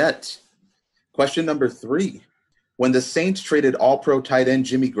anyone yet. Question number 3. When the Saints traded All-Pro tight end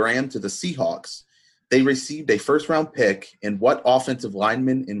Jimmy Graham to the Seahawks, they received a first-round pick and what offensive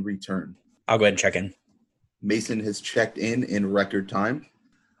lineman in return? I'll go ahead and check in. Mason has checked in record time.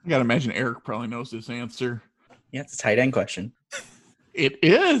 I gotta imagine Eric probably knows this answer. Yeah, it's a tight end question. It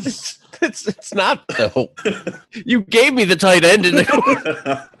is. It's not though. You gave me the tight end.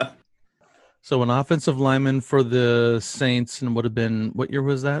 So an offensive lineman for the Saints, and would have been, what year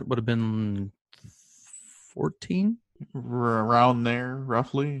was that? Would have been 14? Around there,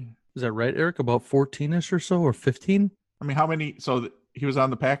 roughly. Is that right, Eric? About 14-ish or so, or 15? I mean, how many? So he was on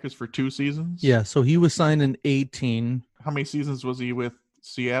the Packers for 2 seasons? Yeah, so he was signed in 18. How many seasons was he with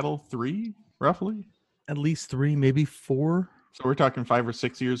Seattle? 3, roughly? At least 3, maybe 4. So we're talking 5 or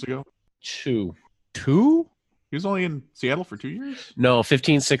 6 years ago. 2. 2? He was only in Seattle for 2 years? No,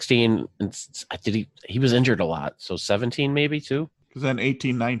 15, 16. And he was injured a lot. So 17 maybe too. Because then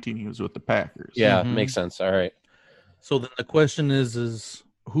 18, 19, he was with the Packers. Yeah, Mhm. makes sense. All right. So then the question is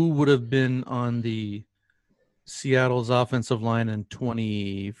who would have been on the Seattle's offensive line in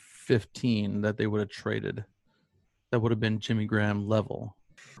 2015 that they would have traded? That would have been Jimmy Graham level.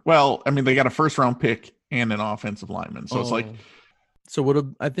 Well, I mean, they got a first-round pick and an offensive lineman. So it's like,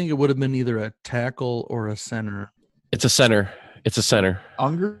 So I think it would have been either a tackle or a center. It's a center.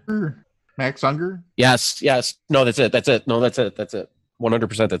 Unger? Max Unger? Yes. No, that's it. No, that's it.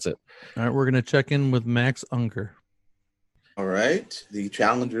 100%. That's it. All right, we're going to check in with Max Unger. All right. The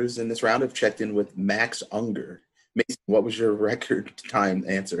challengers in this round have checked in with Max Unger. Mason, what was your record time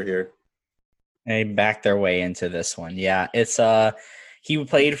answer here? They backed their way into this one. Yeah, it's he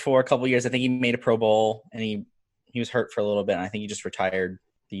played for a couple years. I think he made a Pro Bowl, and he was hurt for a little bit. And I think he just retired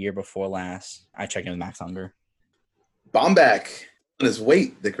the year before last. I checked in with Max Unger. Bomback on his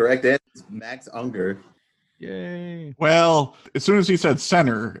weight. The correct answer is Max Unger. Yay. Well, as soon as he said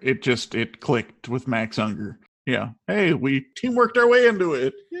center, it clicked with Max Unger. Yeah. Hey, we teamworked our way into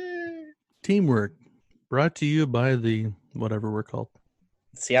it. Yay. Teamwork brought to you by the whatever we're called.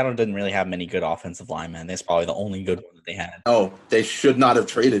 Seattle didn't really have many good offensive linemen. That's probably the only good one that they had. Oh, they should not have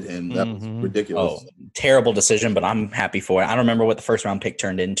traded him. That was Mhm. ridiculous. Oh, terrible decision, but I'm happy for it. I don't remember what the first round pick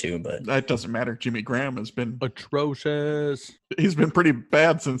turned into, but That doesn't matter. Jimmy Graham Atrocious. he's been pretty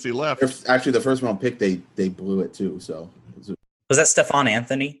bad since he left. Actually, the first round pick, they blew it too. So, was that Stephon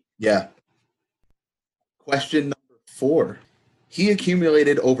Anthony? yeah. Question number 4. He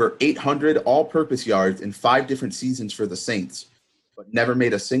accumulated over 800 all-purpose yards in 5 different seasons for the Saints, but never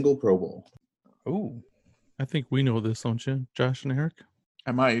made a single Pro Bowl. Oh, I think we know this, don't you, Josh and Eric?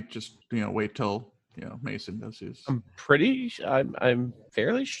 I might just wait till Mason does his. I'm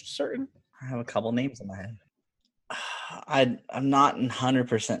fairly certain. I have a couple names in my head. I'm not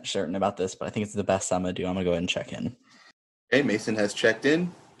 100% certain about this, but I think it's the best I'm going to do. I'm going to go ahead and check in. Okay, Mason has checked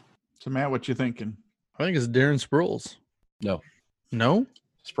in. So Matt, what you thinking? I think it's Darren Sproles. No. No?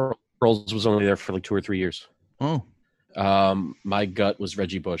 Sproles was only there for like 2 or 3 years. Oh. My gut was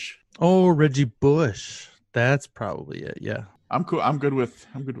Reggie Bush. Oh, Reggie Bush. That's probably it. Yeah. I'm cool. I'm good with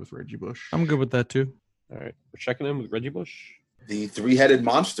Reggie Bush. I'm good with that too. All right. We're checking in with Reggie Bush. The 3-headed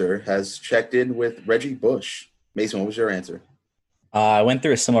monster has checked in with Reggie Bush. Mason, what was your answer? I went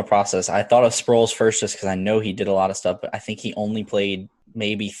through a similar process. I thought of Sproles first just because I know he did a lot of stuff, but I think he only played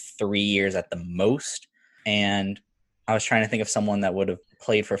maybe 3 years at the most. And I was trying to think of someone that would have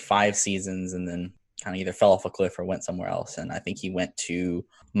played for 5 seasons and then kind of either fell off a cliff or went somewhere else. And I think he went to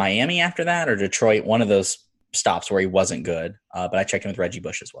Miami after that or Detroit, one of those stops where he wasn't good. But I checked in with Reggie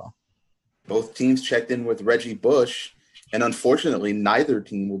Bush as well. Both teams checked in with Reggie Bush, and unfortunately, neither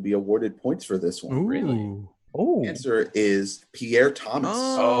team will be awarded points for this one. Ooh. Oh, The answer is Pierre Thomas.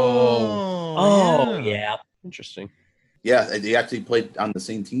 yeah. Interesting. Yeah, they actually played on the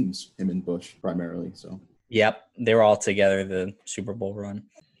same teams, him and Bush primarily. So, Yep. They were all together the Super Bowl run.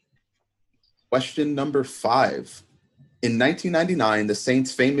 question number 5. In 1999, the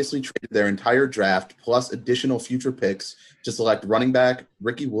Saints famously traded their entire draft plus additional future picks to select running back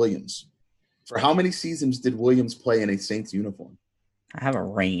Ricky Williams. For how many seasons did Williams play in a Saints uniform? I have a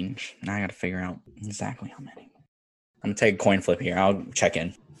range. Now I got to figure out exactly how many. I'm going to take a coin flip here. I'll check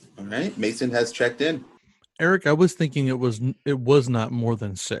in. All right. Mason has checked in. Eric, I was thinking it was not more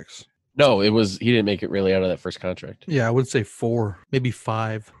than 6. No, it was. He didn't make it really out of that first contract. Yeah, I would say 4, maybe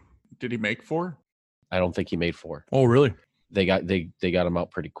 5. Did he make 4? I don't think he made 4. Oh, really? They got him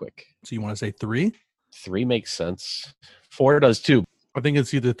out pretty quick. So you want to say 3? 3 makes sense. 4 does too. I think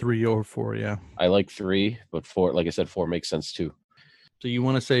it's either 3 or 4. Yeah. I like 3, but 4, like I said, 4 makes sense too. So you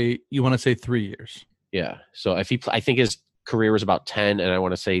want to say 3 years? Yeah. So if I think his career was about 10, and I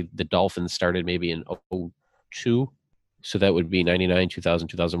want to say the Dolphins started maybe in 2002, so that would be 99, 2000,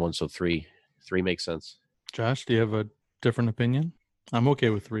 2001. So 3 makes sense. Josh, do you have a different opinion? I'm okay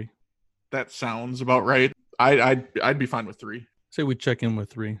with 3. That sounds about right. I'd be fine with 3. Say we check in with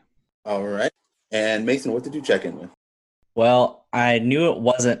 3. All right. And Mason, what did you check in with? Well, I knew it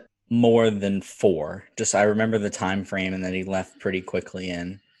wasn't more than 4. Just I remember the time frame and that he left pretty quickly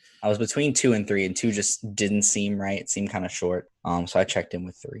in. I was between 2 and 3, and 2 just didn't seem right. It seemed kind of short. So I checked in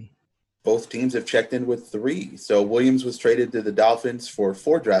with 3. Both teams have checked in with 3. So Williams was traded to the Dolphins for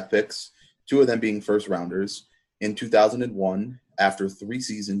 4 draft picks, 2 of them being first rounders, in 2001 after 3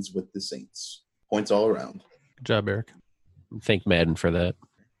 seasons with the Saints. Points all around. Good job, Eric. Thank Madden for that.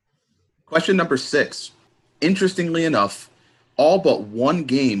 Question number 6. Interestingly enough, all but one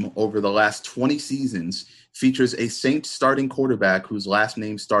game over the last 20 seasons features a Saints starting quarterback whose last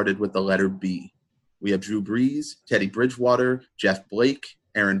name started with the letter B. We have Drew Brees, Teddy Bridgewater, Jeff Blake,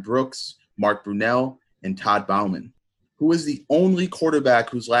 Aaron Brooks, Mark Brunell, and Todd Bouman. Who is the only quarterback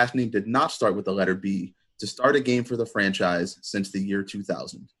whose last name did not start with the letter B to start a game for the franchise since the year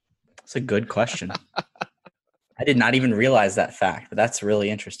 2000? That's a good question. I did not even realize that fact, but that's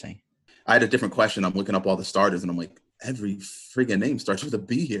really interesting. I had a different question. I'm looking up all the starters, and I'm like, every friggin' name starts with a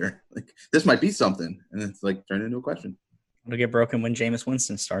B here. Like, this might be something. And it's like turned into a question. It'll get broken when Jameis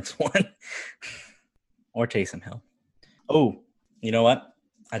Winston starts one. Or Taysom Hill. Oh, you know what?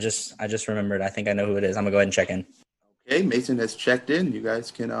 I just remembered. I think I know who it is. I'm going to go ahead and check in. Okay, Mason has checked in. You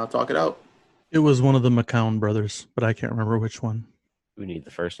guys can talk it out. It was one of the McCown brothers, but I can't remember which one. We need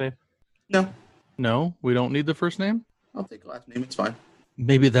the first name. No, we don't need the first name? I'll take the last name. It's fine.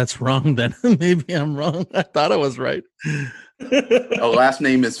 Maybe that's wrong then. Maybe I'm wrong. I thought I was right. Oh, last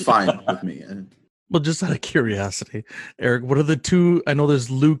name is fine with me. Well, just out of curiosity, Eric, what are the 2? I know there's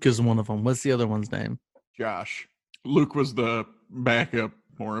Luke is one of them. What's the other one's name? Josh. Luke was the backup,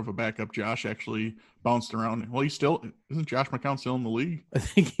 more of a backup. Josh actually bounced around. Well, isn't Josh McCown still in the league? I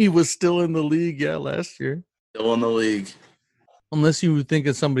think he was still in the league, last year. Still in the league. Unless you think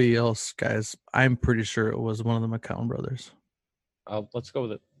of somebody else, guys. I'm pretty sure it was one of the McCown brothers. Let's go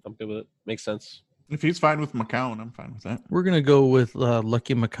with it. I'm good with it. Makes sense. If he's fine with McCown, I'm fine with that. We're going to go with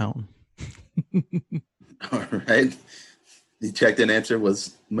Lucky McCown. All right. The checked-in answer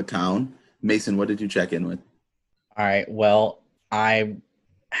was McCown. Mason, what did you check in with? All right. Well, I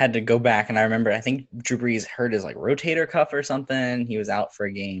had to go back, and I remember I think Drew Brees hurt his rotator cuff or something. He was out for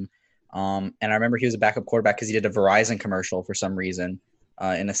a game. And I remember he was a backup quarterback because he did a Verizon commercial for some reason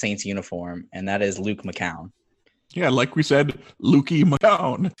in a Saints uniform, and that is Luke McCown. Yeah, like we said, Lukey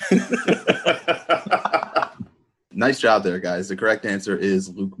McCown. Nice job there, guys. The correct answer is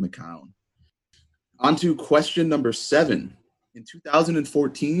Luke McCown. On to question number 7. In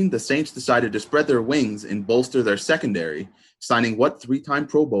 2014, the Saints decided to spread their wings and bolster their secondary, signing what 3-time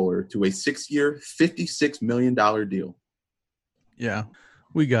Pro Bowler to a 6-year, $56 million deal? Yeah,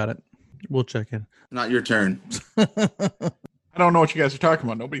 we got it. We'll check in. Not your turn. I don't know what you guys are talking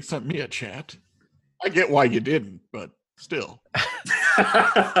about. Nobody sent me a chat. I get why you didn't, but still.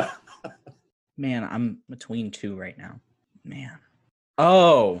 Man, I'm between 2 right now. Man.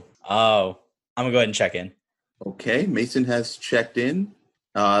 Oh. I'm going to go ahead and check in. Okay, Mason has checked in.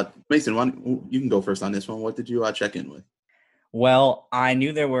 Mason, you can go first on this one. What did you check in with? Well, I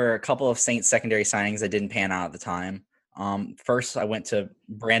knew there were a couple of Saints secondary signings that didn't pan out at the time. First, I went to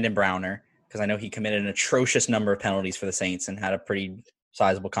Brandon Browner because I know he committed an atrocious number of penalties for the Saints and had a pretty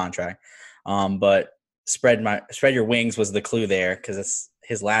sizable contract. But spread your wings was the clue there because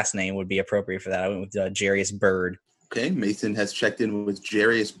his last name would be appropriate for that. I went with Jarius Byrd. Okay, Mason has checked in with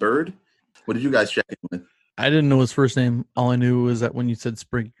Jarius Byrd. What did you guys check in with? I didn't know his first name. All I knew was that when you said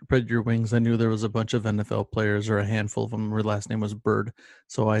spread your wings, I knew there was a bunch of NFL players or a handful of them where last name was Bird.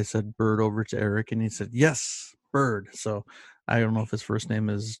 So I said Bird over to Eric, and he said, yes, Bird. So I don't know if his first name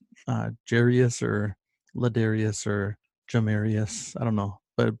is Jarius or Ladarius or Jamarius. I don't know,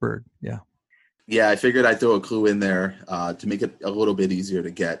 but Bird, yeah. Yeah, I figured I'd throw a clue in there to make it a little bit easier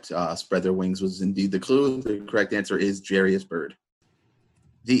to get. Spread their wings was indeed the clue. The correct answer is Jarius Byrd.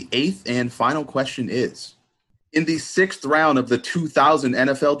 The 8th and final question is, In the 6th round of the 2000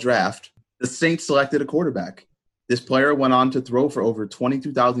 NFL Draft, the Saints selected a quarterback. This player went on to throw for over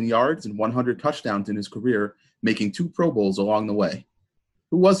 22,000 yards and 100 touchdowns in his career, making 2 Pro Bowls along the way.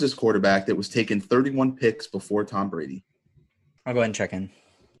 Who was this quarterback that was taken 31 picks before Tom Brady? I'll go ahead and check in.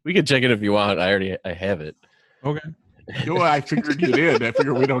 We can check it if you want. I have it. Okay. No, I figured you did. I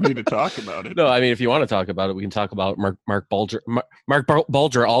figured we don't need to talk about it. No, I mean, if you want to talk about it, we can talk about Mark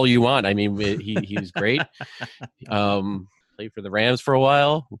Bulger all you want. I mean, he was great. Played for the Rams for a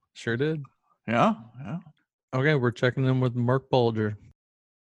while. Sure did. Yeah. Okay, we're checking in with Mark Bulger.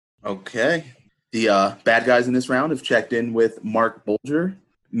 Okay. The bad guys in this round have checked in with Mark Bulger.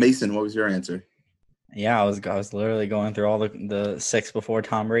 Mason, what was your answer? Yeah, I was literally going through all the 6 before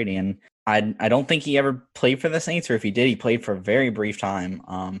Tom Brady, and I don't think he ever played for the Saints, or if he did, he played for a very brief time.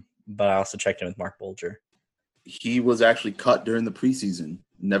 But I also checked in with Mark Bulger. He was actually cut during the preseason.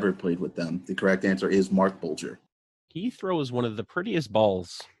 Never played with them. The correct answer is Mark Bulger. He throws one of the prettiest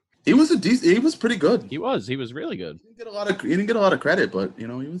balls. He was he was pretty good. He was really good. He didn't get a lot of credit, but he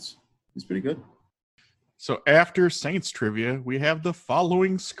was pretty good. So after Saints trivia, we have the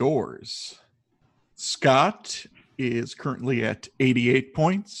following scores. Scott is currently at 88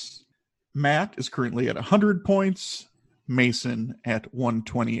 points. Matt is currently at 100 points. Mason at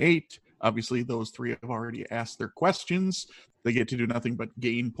 128. Obviously, those 3 have already asked their questions. They get to do nothing but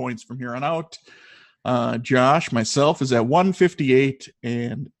gain points from here on out. Josh, myself, is at 158,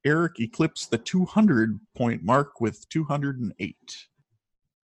 and Eric eclipsed the 200-point mark with 208.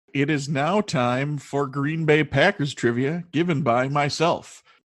 It is now time for Green Bay Packers trivia given by myself.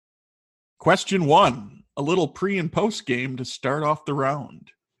 Question 1, a little pre- and post-game to start off the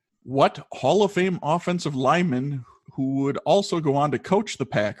round. What Hall of Fame offensive lineman who would also go on to coach the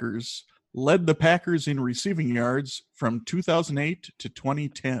Packers led the Packers in receiving yards from 2008 to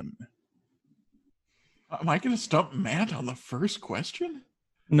 2010? Am I going to stump Matt on the first question?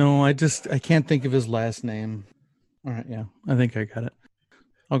 No, I can't think of his last name. All right, yeah, I think I got it.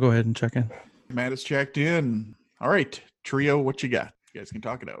 I'll go ahead and check in. Matt has checked in. All right, trio, what you got? You guys can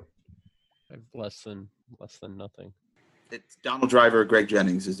talk it out. I have less than nothing. It's Donald Driver. Greg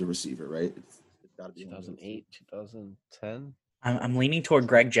Jennings is the receiver, right? It's got to be 2008, 2010. I'm leaning toward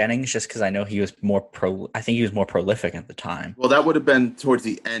Greg Jennings just because I know he was I think he was more prolific at the time. Well, that would have been towards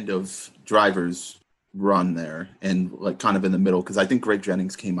the end of Driver's run there, and like kind of in the middle, because I think Greg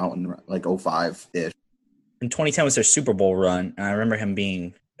Jennings came out in like 05-ish. In 2010 was their Super Bowl run, and I remember him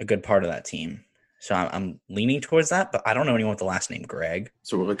being a good part of that team. So I'm leaning towards that, but I don't know anyone with the last name Greg.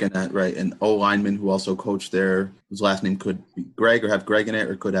 So we're looking at, right, an O lineman who also coached there, whose last name could be Greg or have Greg in it,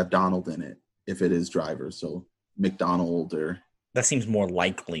 or could have Donald in it if it is Driver. So McDonald or... That seems more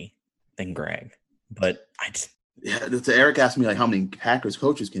likely than Greg. But I just... Yeah, Eric asked me, like, how many Packers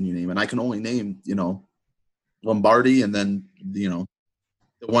coaches can you name? And I can only name, Lombardi, and then, the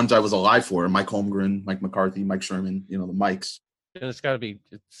ones I was alive for, Mike Holmgren, Mike McCarthy, Mike Sherman, the Mikes. And it's got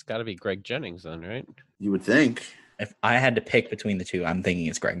to be Greg Jennings then, right? You would think. If I had to pick between the two, I'm thinking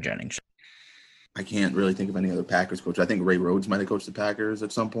it's Greg Jennings. I can't really think of any other Packers coach. I think Ray Rhodes might have coached the Packers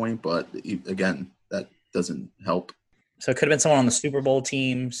at some point, but again, that doesn't help. So it could have been someone on the Super Bowl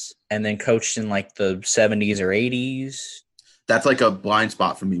teams and then coached in like the 70s or 80s. That's like a blind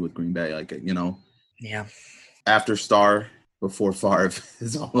spot for me with Green Bay. Like, Yeah. After Starr, before Favre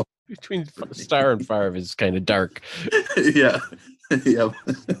is all. Between Starr and Favre is kind of dark. Yeah. Yeah.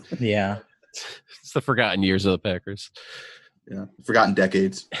 Yeah. It's the forgotten years of the Packers. Yeah. Forgotten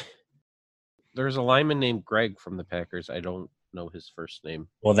decades. There's a lineman named Greg from the Packers. I don't know his first name.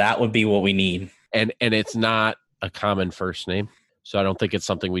 Well, that would be what we need. And it's not a common first name, so I don't think it's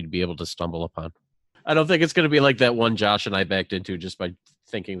something we'd be able to stumble upon. I don't think it's going to be like that one Josh and I backed into just by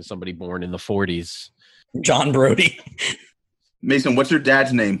thinking of somebody born in the 40s. John Brody. Mason, what's your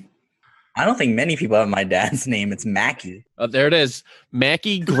dad's name? I don't think many people have my dad's name. It's Mackey. Oh, there it is.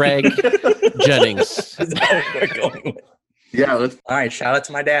 Mackie Greg Jennings. Is that what we're going with? Yeah. All right. Shout out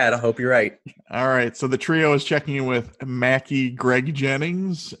to my dad. I hope you're right. All right. So the trio is checking in with Mackie Greg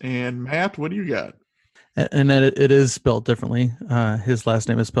Jennings. And Matt, what do you got? And that it is spelled differently. His last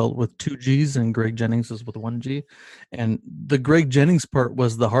name is spelled with 2 G's, and Greg Jennings is with 1 G. And the Greg Jennings part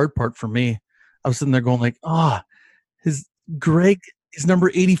was the hard part for me. I was sitting there going like, his Greg is number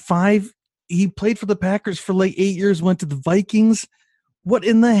 85. He played for the Packers for like 8 years, went to the Vikings. What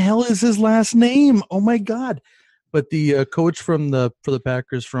in the hell is his last name? Oh my God. But the coach for the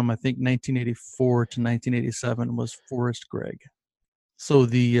Packers from, I think, 1984 to 1987 was Forrest Gregg. So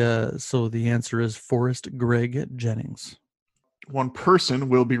the answer is Forrest Gregg Jennings. One person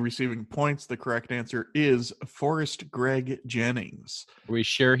will be receiving points. The correct answer is Forrest Gregg Jennings. Are we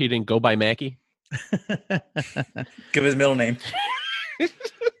sure he didn't go by Mackie? Give his middle name.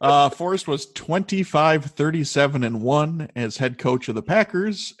 Forrest was 25-37-1 as head coach of the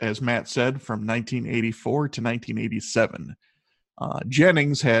Packers, as Matt said, from 1984 to 1987.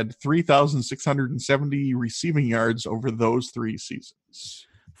 Jennings had 3,670 receiving yards over those 3 seasons.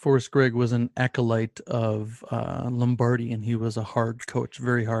 Forrest Gregg was an acolyte of Lombardi, and he was a hard coach,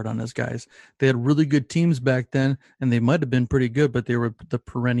 very hard on his guys. They had really good teams back then, and they might have been pretty good, but they were the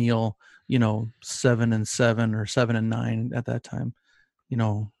perennial, 7-7 or 7-9 at that time.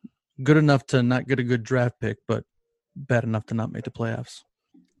 Good enough to not get a good draft pick, but bad enough to not make the playoffs.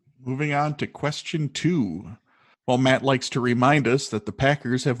 Moving on to question 2. While Matt likes to remind us that the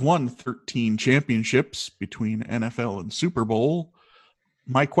Packers have won 13 championships between NFL and Super Bowl,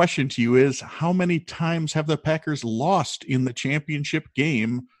 my question to you is, how many times have the Packers lost in the championship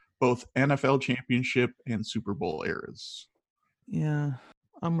game, both NFL championship and Super Bowl eras? Yeah,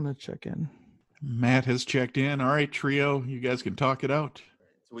 I'm going to check in. Matt has checked in. All right, trio, you guys can talk it out.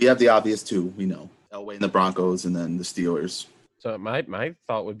 So we have the obvious 2, we know. Elway and the Broncos, and then the Steelers. So my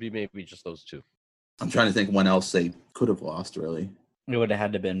thought would be maybe just those 2. I'm trying to think when else they could have lost, really. It would have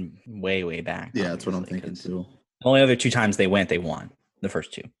had to been way, way back. Yeah, that's what I'm obviously, thinking 'cause too. The only other 2 times they won. The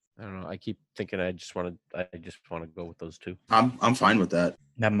first 2. I don't know. I keep thinking I just want to go with those 2. I'm fine with that.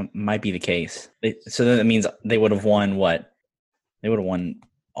 That might be the case. So then that means they would have won what? They would have won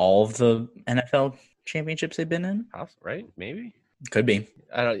all of the NFL championships they've been in? Right? Maybe. Could be.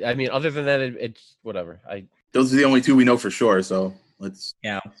 I mean, other than that, it's whatever. Those are the only 2 we know for sure, so let's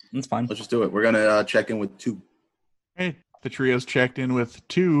That's fine. just do it. We're gonna check in with 2. Hey, the trio's checked in with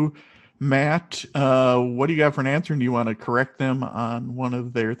 2. Matt, what do you got for an answer? And do you want to correct them on one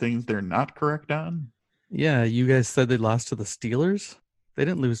of their things they're not correct on? Yeah, you guys said they lost to the Steelers. They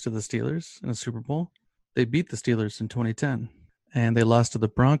didn't lose to the Steelers in a Super Bowl. They beat the Steelers in 2010. And they lost to the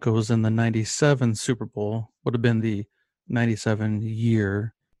Broncos in the 97 Super Bowl. Would have been the 97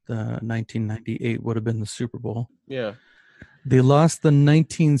 year. The 1998 would have been the Super Bowl. Yeah. They lost the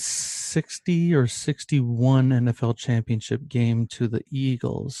 1960 or 61 NFL championship game to the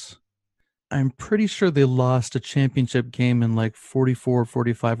Eagles. I'm pretty sure they lost a championship game in like 44,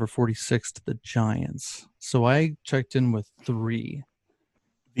 45, or 46 to the Giants. So I checked in with 3.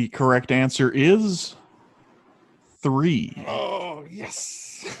 The correct answer is 3. Oh,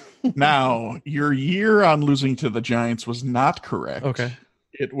 yes. Now, your year on losing to the Giants was not correct. Okay.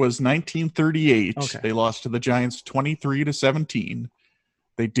 It was 1938. Okay. They lost to the Giants 23-17.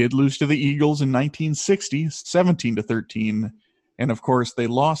 They did lose to the Eagles in 1960, 17-13. And of course, they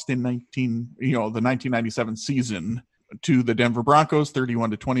lost in the 1997 season to the Denver Broncos,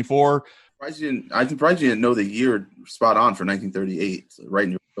 31-24. I'm surprised you didn't know the year spot on for 1938, right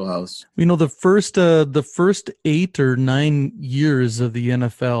in your wheelhouse. The first 8 or 9 years of the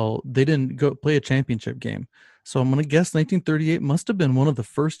NFL, they didn't go play a championship game. So I'm going to guess 1938 must have been one of the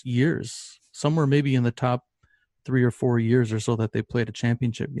first years, somewhere maybe in the top 3 or 4 years or so that they played a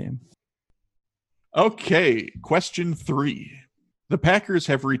championship game. Okay, question 3. The Packers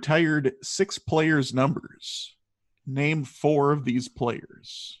have retired 6 players' numbers. Name 4 of these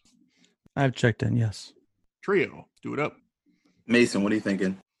players. I've checked in, yes. Trio, do it up. Mason, what are you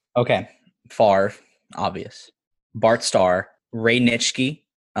thinking? Okay. Favre, obvious. Bart Starr, Ray Nitschke,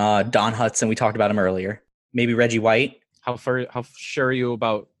 Don Hudson. We talked about him earlier. Maybe Reggie White. How sure are you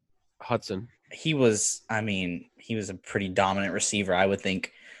about Hudson? He was a pretty dominant receiver, I would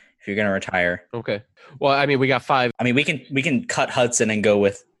think, if you're going to retire. Okay. Well, I mean, we got 5. I mean, we can cut Hudson and go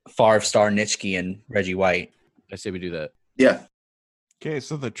with Favre, Starr, Nitschke, and Reggie White. I say we do that. Yeah. Okay,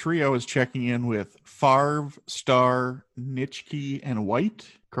 so the trio is checking in with Favre, Starr, Nitschke, and White,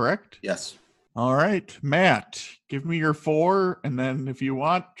 correct? Yes. All right, Matt, give me your 4, and then if you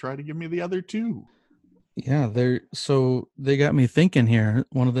want, try to give me the other 2. Yeah, they got me thinking here.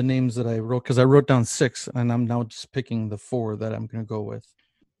 One of the names that I wrote, because I wrote down 6, and I'm now just picking the 4 that I'm going to go with.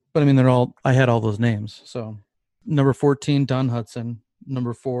 But I mean, I had all those names. So number 14, Don Hudson.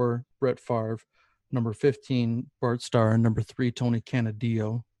 Number 4, Brett Favre. Number 15, Bart Starr. And number 3, Tony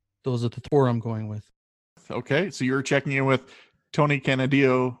Canadillo. Those are the 4 I'm going with. Okay, so you're checking in with Tony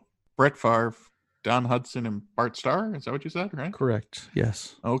Canadillo, Brett Favre, Don Hudson, and Bart Starr. Is that what you said, right? Correct.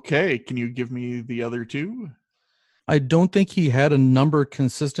 Yes. Okay, can you give me the other 2? I don't think he had a number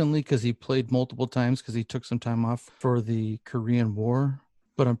consistently because he played multiple times because he took some time off for the Korean War.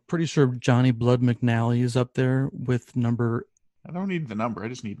 But I'm pretty sure Johnny Blood McNally is up there with number. I don't need the number. I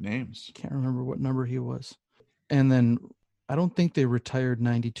just need names. Can't remember what number he was. And then I don't think they retired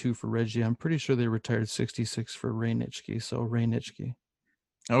 92 for Reggie. I'm pretty sure they retired 66 for Ray Nitschke. So Ray Nitschke.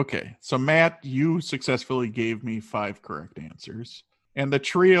 Okay, so Matt, you successfully gave me 5 correct answers. And the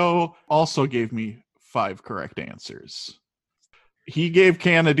trio also gave me 5 correct answers. He gave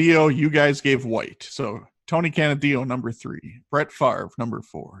Canadillo, you guys gave White. So Tony Canadillo, number 3. Brett Favre, number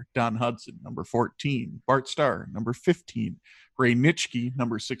 4. Don Hudson, number 14. Bart Starr, number 15. Ray Nitschke,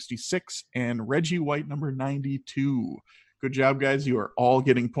 number 66. And Reggie White, number 92. Good job, guys. You are all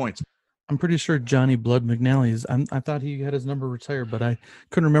getting points. I'm pretty sure Johnny Blood McNally is. I thought he had his number retired, but I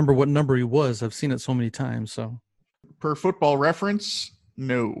couldn't remember what number he was. I've seen it so many times. So, Per Football Reference,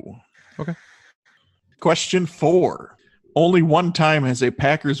 no. Okay. Question 4. Only one time has a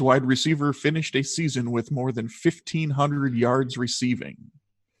Packers wide receiver finished a season with more than 1,500 yards receiving.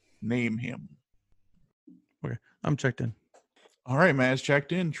 Name him. Okay, I'm checked in. All right, Maz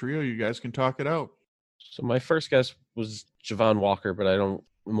checked in. Trio, you guys can talk it out. So my first guess was Javon Walker, but the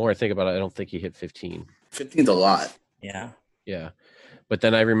more I think about it, I don't think he hit 15. 15's a lot. Yeah. Yeah. But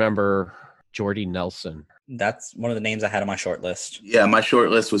then I remember Jordy Nelson. That's one of the names I had on my short list. Yeah, my short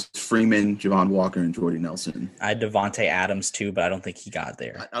list was Freeman, Javon Walker, and Jordy Nelson. I had Devontae Adams too, but I don't think he got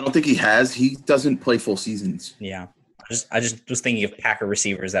there. I don't think he has. He doesn't play full seasons. Yeah. I just was thinking of Packer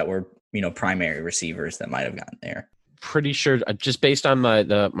receivers that were, primary receivers that might have gotten there. Pretty sure, just based on my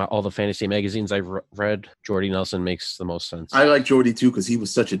all the fantasy magazines I've read, Jordy Nelson makes the most sense. I like Jordy too because he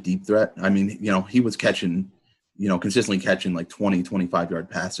was such a deep threat. I mean, he was catching, consistently catching like 20, 25-yard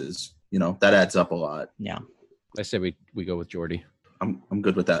passes. That adds up a lot. Yeah. I say we go with Jordy. I'm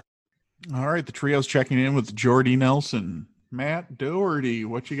good with that. All right, the trio's checking in with Jordy Nelson. Matt Doherty,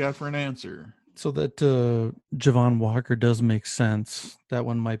 what you got for an answer? So that Javon Walker does make sense. That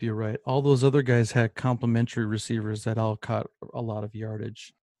one might be right. All those other guys had complimentary receivers that all caught a lot of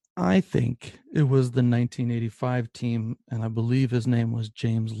yardage. I think it was the 1985 team, and I believe his name was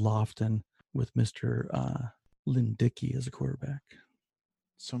James Lofton with Mr. Lynn Dickey as a quarterback.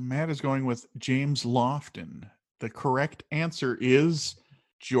 So Matt is going with James Lofton. The correct answer is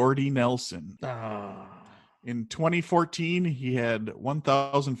Jordy Nelson. In 2014, he had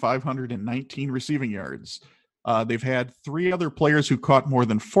 1,519 receiving yards. They've had 3 other players who caught more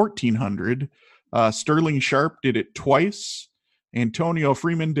than 1,400. Sterling Sharp did it twice. Antonio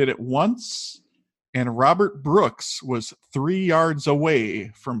Freeman did it once. And Robert Brooks was 3 yards away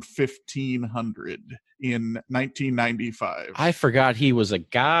from 1,500 in 1995. I forgot he was a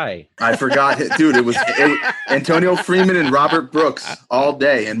guy. I forgot, dude. It was Antonio Freeman and Robert Brooks all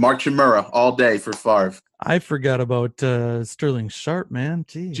day, and Mark Chimura all day for Favre. I forgot about Sterling Sharp, man.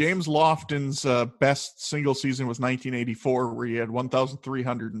 Jeez. James Lofton's best single season was 1984, where he had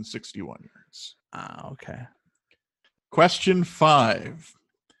 1,361 yards. Okay. Question 5.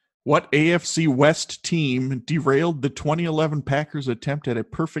 What AFC West team derailed the 2011 Packers' attempt at a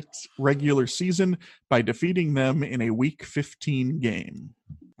perfect regular season by defeating them in a Week 15 game?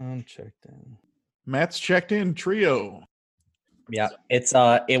 I'm checked in. Matt's checked in. Trio. Yeah,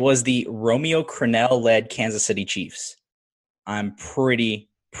 it was the Romeo Crennel-led Kansas City Chiefs. I'm pretty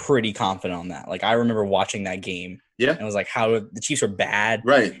confident on that. Like, I remember watching that game. Yeah. And I was like, how the Chiefs were bad.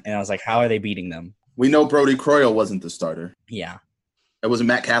 Right. And I was like, how are they beating them? We know Brody Croyle wasn't the starter. Yeah. It wasn't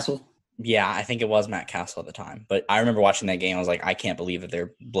Matt Castle? Yeah, I think it was Matt Castle at the time. But I remember watching that game. I was like, I can't believe that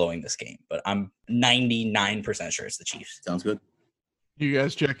they're blowing this game. But I'm 99% sure it's the Chiefs. Sounds good. You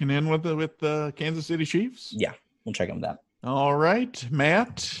guys checking in with the Kansas City Chiefs? Yeah, we'll check in with that. All right,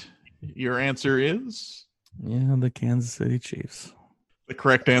 Matt, your answer is? Yeah, the Kansas City Chiefs. The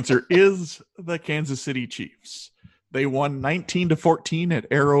correct answer is the Kansas City Chiefs. They won 19-14 at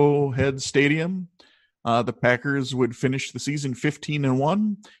Arrowhead Stadium. The Packers would finish the season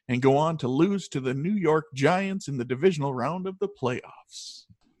 15-1 and go on to lose to the New York Giants in the divisional round of the playoffs.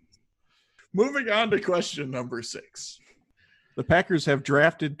 Moving on to question number 6. The Packers have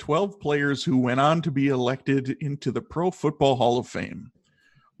drafted 12 players who went on to be elected into the Pro Football Hall of Fame.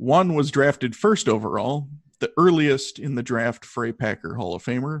 One was drafted first overall, the earliest in the draft for a Packer Hall of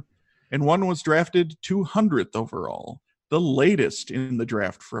Famer, and one was drafted 200th overall, the latest in the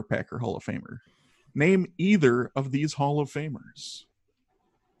draft for a Packer Hall of Famer. Name either of these Hall of Famers.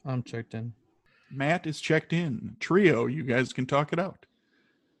 I'm checked in. Matt is checked in. Trio, you guys can talk it out.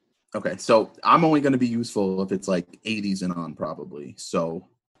 Okay, so I'm only going to be useful if it's like 80s and on, probably. So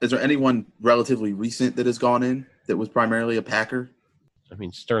is there anyone relatively recent that has gone in that was primarily a Packer? I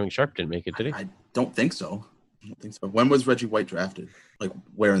mean, Sterling Sharp didn't make it, did he? I don't think so. When was Reggie White drafted? Like,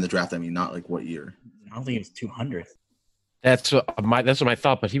 where in the draft? I mean, not like what year. I don't think it was 200th. That's what I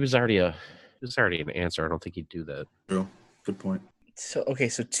thought, but he was already an answer. I don't think he'd do that. True. Good point. So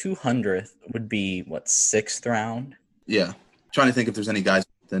 200th would be, what, 6th round? Yeah. Trying to think if there's any guys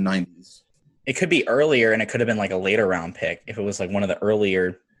in the 90s. It could be earlier, and it could have been like a later round pick. If it was like one of the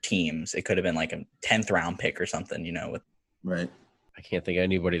earlier teams, it could have been like a 10th round pick or something, with Right. I can't think of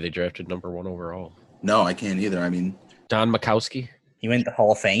anybody they drafted number 1 overall. No, I can't either. I mean, Don Makowski? He went to the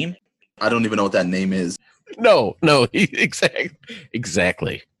Hall of Fame. I don't even know what that name is. No,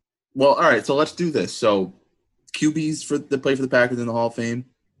 exactly. Well, all right, so let's do this. So, QBs that play for the Packers in the Hall of Fame.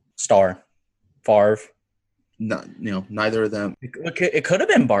 Starr. Favre. No, neither of them. It could have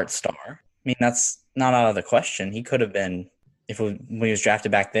been Bart Starr. I mean, that's not out of the question. He could have been, when he was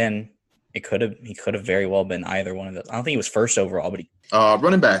drafted back then, he could have very well been either one of those. I don't think he was first overall, but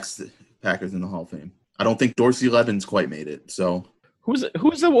Running backs, Packers in the Hall of Fame. I don't think Dorsey Levens quite made it. So who's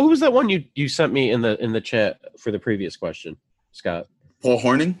that one you sent me in the chat for the previous question, Scott? Paul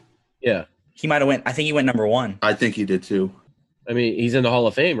Hornung? Yeah. he might have went. I think he went number 1. I think he did too. I mean, he's in the Hall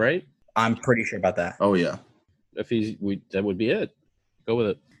of Fame, right? I'm pretty sure about that. Oh yeah. If that would be it. Go with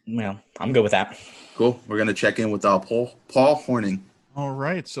it. Well, I'm good with that. Cool. We're gonna check in with Paul Hornung. All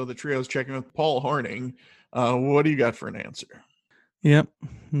right, so the trio's checking with Paul Hornung. What do you got for an answer? Yep.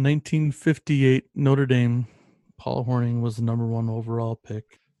 1958 Notre Dame. Paul Hornung was the number 1 overall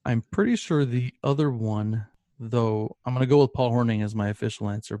pick. I'm pretty sure the other one, though, I'm going to go with Paul Hornung as my official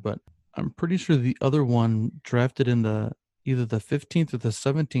answer, but I'm pretty sure the other one drafted in either the 15th or the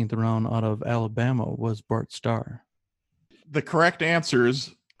 17th round out of Alabama was Bart Starr. The correct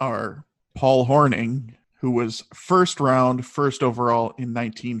answers are Paul Hornung, who was first round, first overall in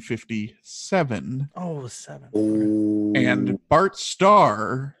 1957, Oh, 7. Oh. and Bart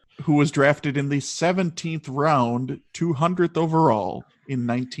Starr, who was drafted in the 17th round, 200th overall in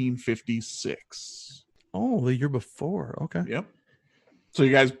 1956. Oh, the year before. Okay. Yep. So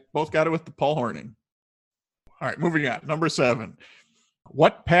you guys both got it with the Paul Hornung. All right, moving on. Number 7.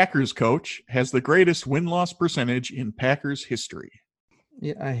 What Packers coach has the greatest win-loss percentage in Packers history?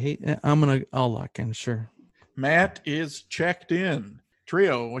 Yeah, I'll lock in, sure. Matt is checked in.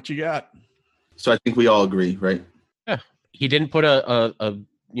 Trio, what you got? So I think we all agree, right? Yeah. He didn't put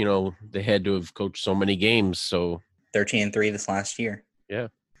they had to have coached so many games, so 13-3 this last year. yeah.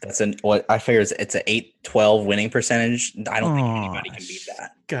 That's what I figure it's an 8-12 winning percentage. I don't think anybody can beat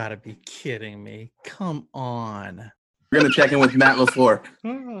that. Gotta be kidding me. Come on. We're gonna check in with Matt LaFleur.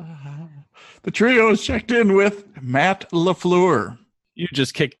 The trio is checked in with Matt LaFleur. You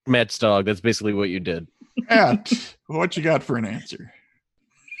just kicked Matt's dog. That's basically what you did. Matt, what you got for an answer?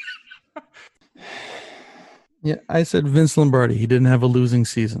 Yeah, I said Vince Lombardi. He didn't have a losing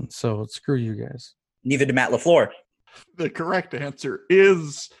season, so screw you guys. Neither did Matt LaFleur. The correct answer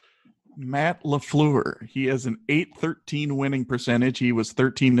is Matt LaFleur. He has an 8-13 winning percentage. He is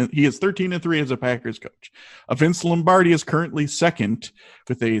 13-3 as a Packers coach. Vince Lombardi is currently second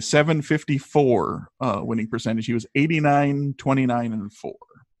with a 754 winning percentage. He was 89-29-4.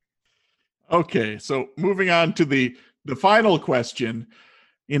 Okay, so moving on to the final question.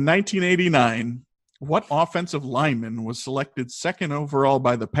 In 1989, what offensive lineman was selected second overall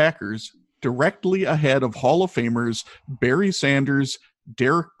by the Packers, directly ahead of Hall of Famers Barry Sanders,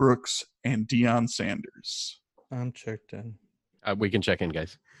 Derek Brooks, and Deion Sanders? I'm checked in. We can check in,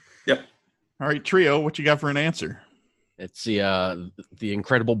 guys. Yep. All right, trio, what you got for an answer? It's the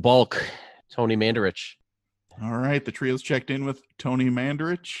incredible bulk, Tony Mandarich. All right, the trio's checked in with Tony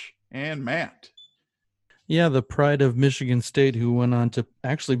Mandarich and Matt. Yeah, the pride of Michigan State, who went on to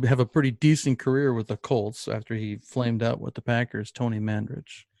actually have a pretty decent career with the Colts after he flamed out with the Packers, Tony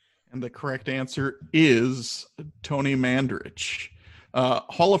Mandarich. And the correct answer is Tony Mandarich.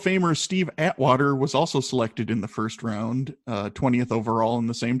 Hall of Famer Steve Atwater was also selected in the first round, 20th overall in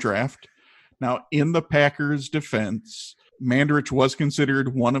the same draft. Now, in the Packers' defense, Mandarich was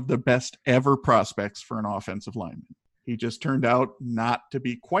considered one of the best ever prospects for an offensive lineman. He just turned out not to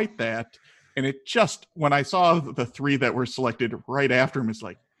be quite that. And it just, when I saw the 3 that were selected right after him, it's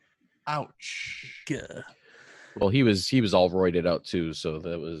like, ouch. Yeah. Well, he was all roided out too, so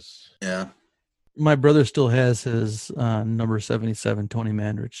that was Yeah. My brother still has his number 77 Tony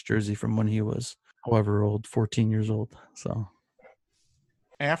Mandarich jersey from when he was however old, 14 years old. So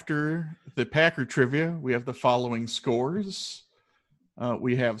After the Packer trivia, we have the following scores.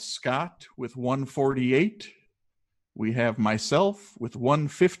 We have Scott with 148. We have myself with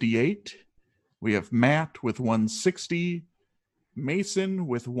 158. We have Matt with 160. Mason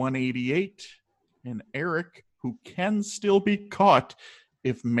with 188. And Eric, who can still be caught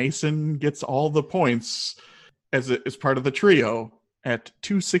if Mason gets all the points as part of the trio, at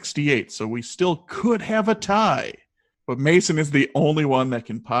 268. So we still could have a tie. But Mason is the only one that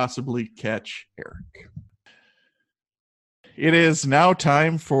can possibly catch Eric. It is now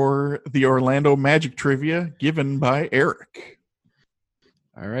time for the Orlando Magic trivia given by Eric.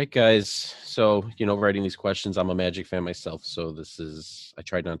 all right, guys. So writing these questions, I'm a Magic fan myself, so I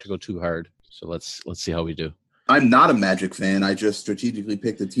tried not to go too hard. So let's see how we do. I'm not a Magic fan. I just strategically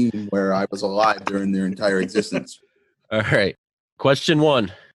picked a team where I was alive during their entire existence. All right. Question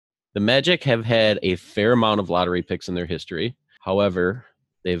 1. The Magic have had a fair amount of lottery picks in their history. However,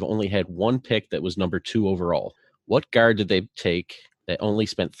 they've only had one pick that was number 2 overall. What guard did they take that only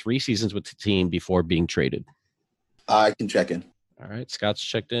spent 3 seasons with the team before being traded? I can check in. All right. Scott's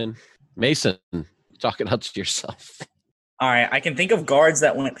checked in. Mason, talking out to yourself. All right, I can think of guards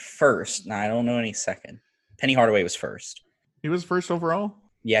that went first. No, I don't know any second. Penny Hardaway was first. He was first overall?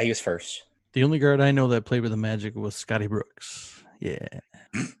 Yeah, he was first. The only guard I know that played with the Magic was Scotty Brooks. Yeah.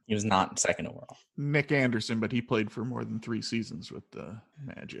 He was not second overall. Nick Anderson, but he played for more than 3 seasons with the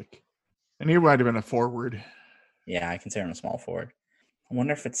Magic. And he might have been a forward. Yeah, I consider him a small forward. I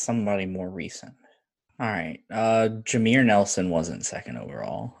wonder if it's somebody more recent. All right. Jameer Nelson wasn't second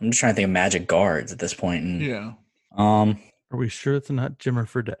overall. I'm just trying to think of Magic guards at this point. And, Yeah. Are we sure it's not Jimmer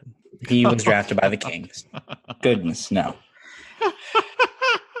Fredette? He was drafted by the Kings. Goodness, no.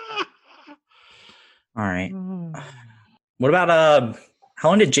 All right. What about how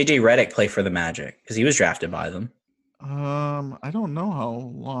long did JJ Redick play for the Magic? Because he was drafted by them. I don't know how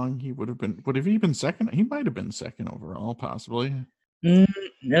long he would have been. Would have he been second? He might have been second overall, possibly. No.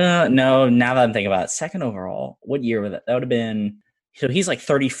 Now that I'm thinking about it, second overall. What year was that? That would have been. So he's like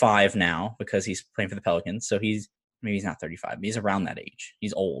 35 now because he's playing for the Pelicans. So maybe he's not 35, but he's around that age.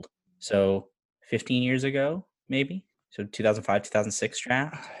 He's old. So 15 years ago, maybe. So 2005, 2006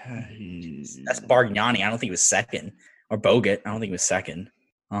 draft. That's Bargnani. I don't think he was second. Or Bogut. I don't think he was second.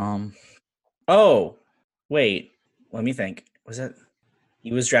 Oh, wait. Let me think. Was it?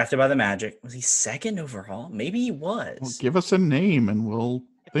 He was drafted by the Magic. Was he second overall? Maybe he was. Well, give us a name and we'll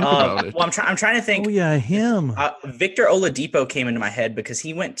think about it. Well, I'm trying to think. Oh, yeah, him. Victor Oladipo came into my head because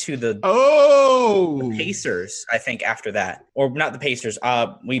he went to the Pacers, I think, after that. Or not the Pacers.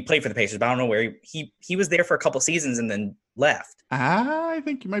 We played for the Pacers, but I don't know where he was there for a couple seasons and then left. I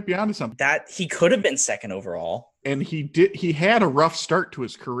think you might be onto something. That he could have been second overall. And he had a rough start to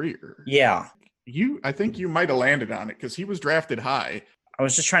his career. Yeah. I think you might have landed on it because he was drafted high. I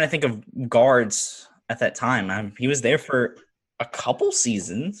was just trying to think of guards at that time. He was there for a couple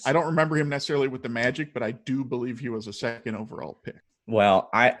seasons. I don't remember him necessarily with the Magic, but I do believe he was a second overall pick. Well,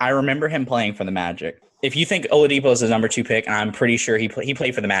 I remember him playing for the Magic. If you think Oladipo is the number 2 pick, and I'm pretty sure he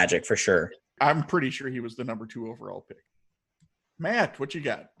played for the Magic for sure. I'm pretty sure he was the number 2 overall pick. Matt, what you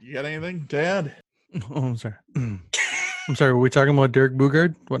got? You got anything to add? Oh, I'm sorry. I'm sorry. Were we talking about Derek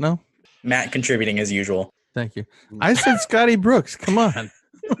Bugard? What now? Matt contributing as usual. Thank you. I said Scotty Brooks. Come on.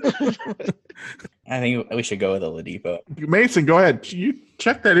 I think we should go with Oladipo. Mason, go ahead. You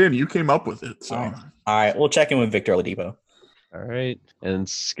check that in. You came up with it. So. All right. We'll check in with Victor Oladipo. All right. And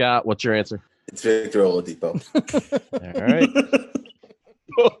Scott, what's your answer? It's Victor Oladipo. All right.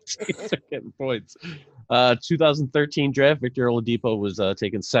 Both teams are getting points. 2013 draft, Victor Oladipo was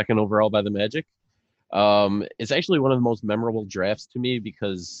taken second overall by the Magic. It's actually one of the most memorable drafts to me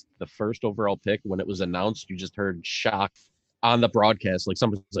because the first overall pick, when it was announced, you just heard shock on the broadcast. Like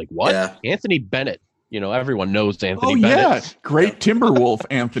someone's like, what? Yeah. Anthony Bennett. You know, everyone knows Anthony Bennett. Yeah. Great Timberwolf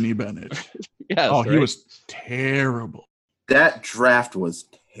Anthony Bennett. Yes, oh, right? He was terrible. That draft was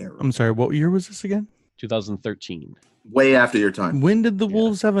terrible. I'm sorry. What year was this again? 2013. Way after your time. When did the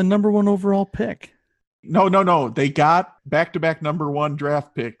Wolves have a number 1 overall pick? No. They got back-to-back number 1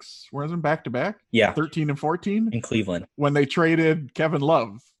 draft picks. Wasn't back-to-back? Yeah. 13 and 14? In Cleveland. When they traded Kevin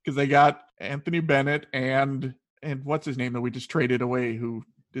Love. Because they got Anthony Bennett and what's his name that we just traded away who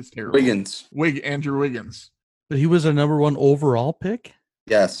is terrible? Andrew Wiggins. But he was a number 1 overall pick?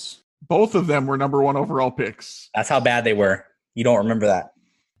 Yes. Both of them were number 1 overall picks. That's how bad they were. You don't remember that.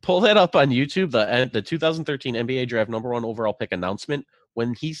 Pull that up on YouTube. The 2013 NBA draft number 1 overall pick announcement.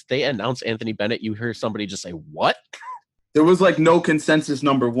 When they announce Anthony Bennett, you hear somebody just say, what? There was like no consensus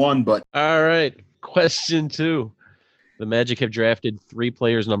number 1, but. All right. Question 2. The Magic have drafted 3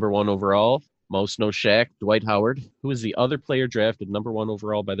 players number 1 overall. Most know Shaq, Dwight Howard. Who is the other player drafted number 1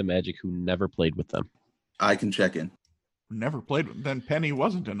 overall by the Magic who never played with them? I can check in. Never played with them. Then Penny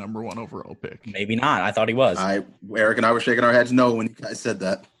wasn't a number 1 overall pick. Maybe not. I thought he was. Eric and I were shaking our heads no when you guys said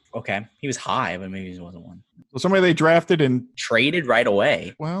that. Okay. He was high, but maybe he wasn't one. So somebody they drafted and traded right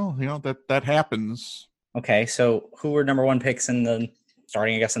away. Well, that happens. Okay. So who were number 1 picks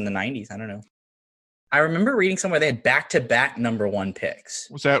starting, I guess, in the 90s? I don't know. I remember reading somewhere they had back-to-back number 1 picks.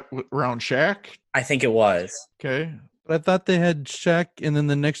 Was that around Shaq? I think it was. Okay. But I thought they had Shaq, and then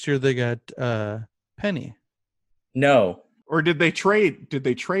the next year they got Penny. No. Or did they trade? Did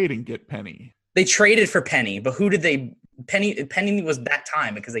they trade and get Penny? They traded for Penny, but who did they? Penny was that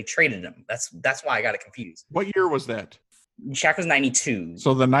time because they traded him. That's why I got it confused. What year was that? Shaq was 92.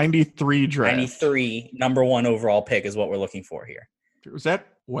 So the 93 draft. 93 number 1 overall pick is what we're looking for here. Was that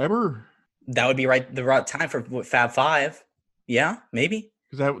Weber? That would be the right time for Fab Five. Yeah, maybe.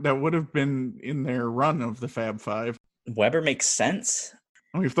 Because that would have been in their run of the Fab Five. Weber makes sense.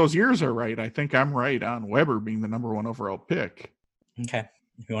 I mean, if those years are right, I think I'm right on Weber being the number 1 overall pick. Okay.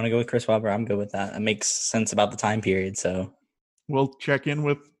 If you want to go with Chris Webber, I'm good with that. That makes sense about the time period. So we'll check in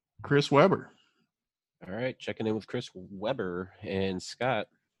with Chris Webber. All right, checking in with Chris Webber. And Scott,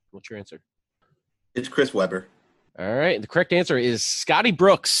 what's your answer? It's Chris Webber. All right, the correct answer is Scotty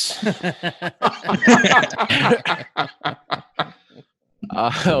Brooks. No,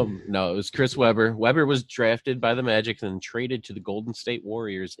 it was Chris Webber. Webber was drafted by the Magic and then traded to the Golden State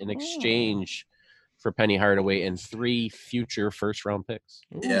Warriors in exchange for Penny Hardaway and 3 future first-round picks.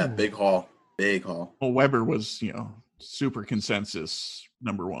 Yeah, big haul. Big haul. Well, Webber was, super consensus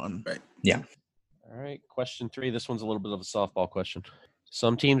number 1. Right. Yeah. All right, question 3. This one's a little bit of a softball question.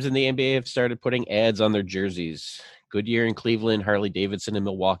 Some teams in the NBA have started putting ads on their jerseys. Goodyear in Cleveland, Harley-Davidson in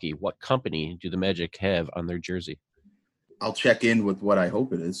Milwaukee. What company do the Magic have on their jersey? I'll check in with what I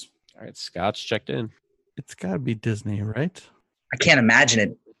hope it is. All right, Scott's checked in. It's got to be Disney, right? I can't imagine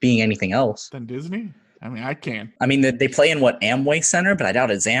it being anything else. Then Disney? I mean, I can. I mean, they play in Amway Center, but I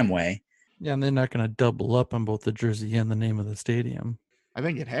doubt it's Amway. Yeah, and they're not going to double up on both the jersey and the name of the stadium. I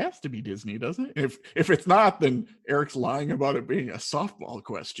think it has to be Disney, doesn't it? If it's not, then Eric's lying about it being a softball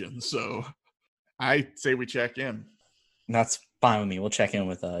question. So I say we check in. That's fine with me. We'll check in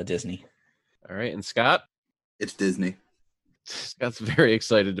with Disney. All right, and Scott? It's Disney. Scott's very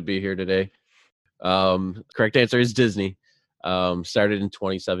excited to be here today. Correct answer is Disney. Started in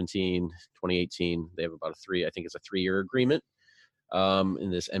 2017, 2018. They have about it's a 3-year agreement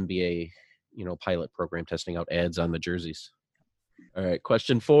in this NBA, pilot program testing out ads on the jerseys. All right,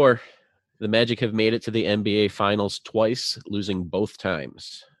 question 4. The Magic have made it to the NBA Finals twice, losing both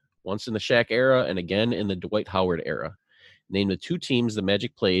times. Once in the Shaq era and again in the Dwight Howard era. Name the 2 teams the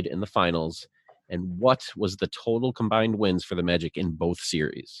Magic played in the finals, and what was the total combined wins for the Magic in both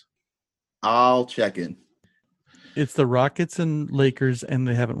series? I'll check in. It's the Rockets and Lakers, and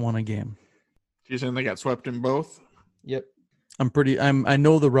they haven't won a game. You saying they got swept in both? Yep. I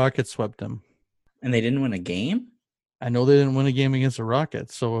know the Rockets swept them. And they didn't win a game? I know they didn't win a game against the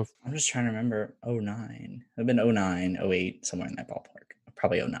Rockets. So I'm just trying to remember 09. It'd been 09, 08, somewhere in that ballpark.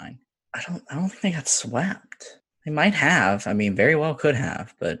 Probably 09. I don't think they got swept. They might have. I mean, very well could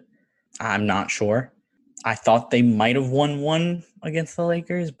have, but I'm not sure. I thought they might have won 1 against the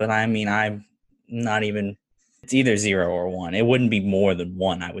Lakers, but I mean, I'm not even. It's either 0 or 1. It wouldn't be more than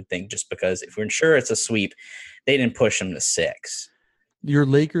 1, I would think, just because if we're sure it's a sweep, they didn't push them to 6. your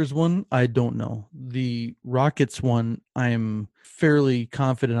Lakers one, I don't know. The Rockets one, I'm fairly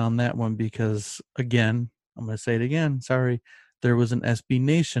confident on that one because, again, I'm going to say it again. Sorry. There was an SB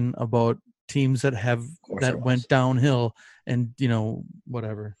Nation about teams that went downhill and,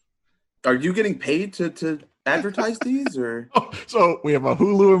 whatever. Are you getting paid to advertise these or? Oh, so we have a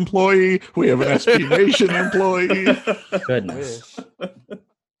Hulu employee. We have an SB Nation employee. Goodness.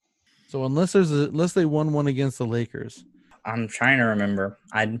 So unless they won one against the Lakers. I'm trying to remember.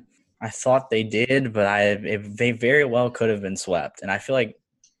 I thought they did, but they very well could have been swept. And I feel like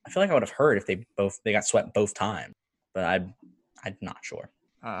I would have heard if they got swept both times. But I'm not sure.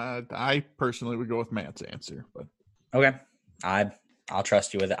 I personally would go with Matt's answer, but okay, I'll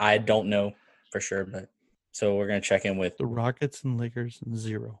trust you with it. I don't know for sure, but so we're gonna check in with the Rockets and Lakers and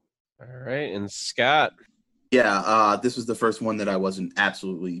 0. All right, and Scott. Yeah, this was the first one that I wasn't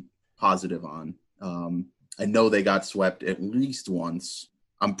absolutely positive on. I know they got swept at least once.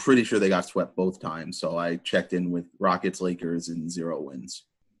 I'm pretty sure they got swept both times. So I checked in with Rockets, Lakers, and 0 wins.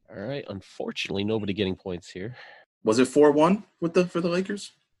 All right. Unfortunately, nobody getting points here. Was it 4-1 for the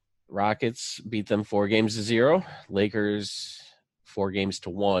Lakers? Rockets beat them 4-0. Lakers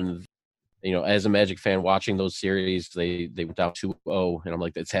 4-1. As a Magic fan watching those series, they went down 2-0, and I'm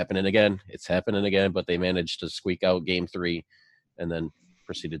like, it's happening again. It's happening again. But they managed to squeak out Game 3, and then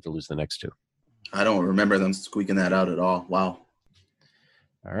proceeded to lose the next 2. I don't remember them squeaking that out at all. Wow.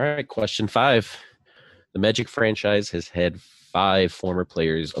 All right, question 5. The Magic franchise has had 5 former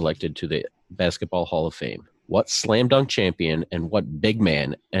players elected to the Basketball Hall of Fame. What slam dunk champion and what big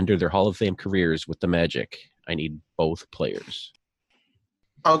man entered their Hall of Fame careers with the Magic? I need both players.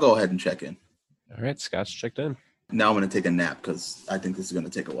 I'll go ahead and check in. All right, Scott's checked in. Now I'm going to take a nap because I think this is going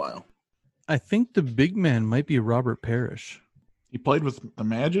to take a while. I think the big man might be Robert Parrish. He played with the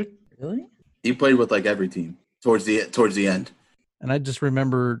Magic? Really? He played with like every team towards the end. And I just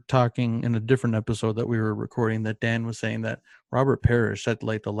remember talking in a different episode that we were recording that Dan was saying that Robert Parrish had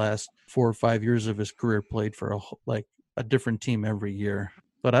like the last 4 or 5 years of his career played for a a different team every year.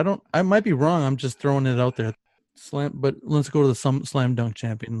 But I might be wrong. I'm just throwing it out there. But let's go to the slam dunk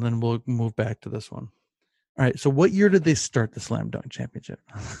champion, and then we'll move back to this one. All right. So what year did they start the slam dunk championship?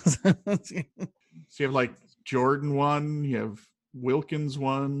 So you have like Jordan won, you have Wilkins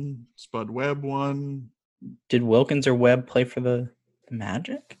won, Spud Webb won. Did Wilkins or Webb play for the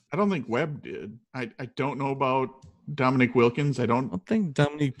Magic? I don't think Webb did. I don't know about Dominic Wilkins. I don't think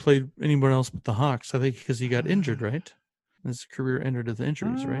Dominic played anywhere else but the Hawks. I think because he got injured, right? His career ended with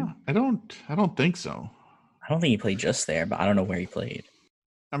injuries, right? I don't think so. I don't think he played just there, but I don't know where he played.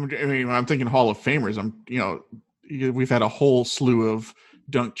 I mean, when I'm thinking Hall of Famers, we've had a whole slew of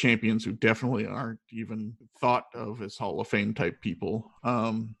dunk champions who definitely aren't even thought of as Hall of Fame type people.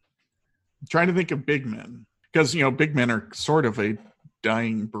 Trying to think of big men, because big men are sort of a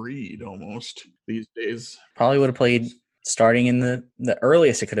dying breed almost these days. Probably would have played starting in the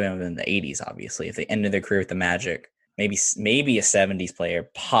earliest. It could have been in the 80s, obviously, if they ended their career with the Magic. Maybe a 70s player,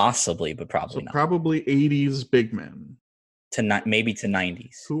 possibly, but probably not. Probably 80s big men. Maybe to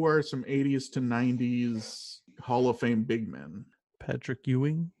 90s. Who are some 80s to 90s Hall of Fame big men? Patrick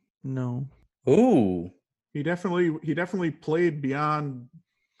Ewing? No. Ooh. He definitely played beyond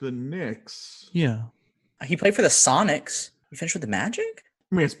the Knicks. Yeah. He played for the Sonics. He finished with the Magic?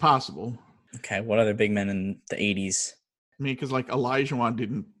 I mean, it's possible. Okay, what other big men in the 80s? I mean, because like Olajuwon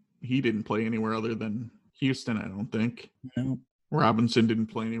didn't play anywhere other than Houston, I don't think. No. Robinson didn't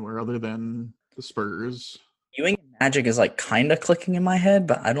play anywhere other than the Spurs. Ewing Magic is like kind of clicking in my head,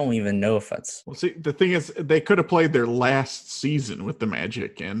 but I don't even know if that's... Well, see, the thing is, they could have played their last season with the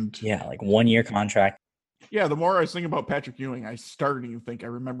Magic, and... Yeah, like 1 year contract. Yeah, the more I was thinking about Patrick Ewing, I started to think I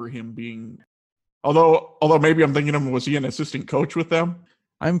remember him being... Although maybe I'm thinking of him, was he an assistant coach with them?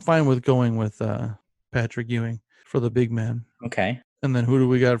 I'm fine with going with Patrick Ewing for the big man. Okay. And then who do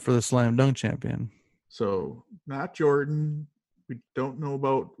we got for the slam dunk champion? So, not Jordan. We don't know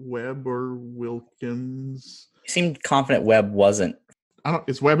about Webb or Wilkins. You seemed confident Webb wasn't.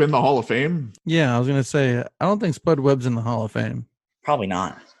 Is Webb in the Hall of Fame? Yeah, I was going to say, I don't think Spud Webb's in the Hall of Fame. Probably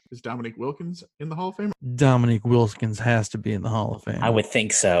not. Is Dominic Wilkins in the Hall of Fame? Dominic Wilkins has to be in the Hall of Fame. I would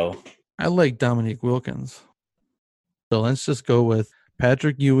think so. I like Dominic Wilkins. So let's just go with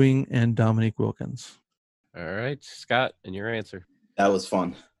Patrick Ewing and Dominic Wilkins. All right, Scott, and your answer. That was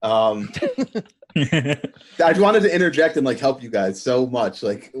fun. I wanted to interject and help you guys so much.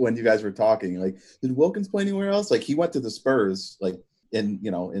 When you guys were talking, did Wilkins play anywhere else? He went to the Spurs, in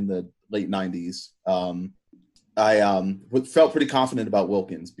the late 90s. I felt pretty confident about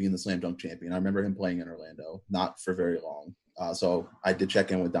Wilkins being the slam dunk champion. I remember him playing in Orlando, not for very long. So I did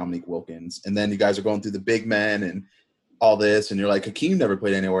check in with Dominique Wilkins. And then you guys are going through the big men and all this, and you're like, Hakeem never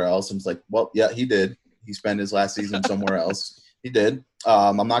played anywhere else. And it's like, well, yeah, he did. He spent his last season somewhere else. He did.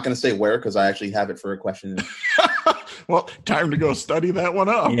 I'm not going to say where because I actually have it for a question. Well, time to go study that one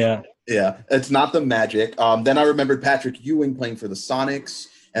up. Yeah. Yeah, it's not the Magic. Then I remembered Patrick Ewing playing for the Sonics.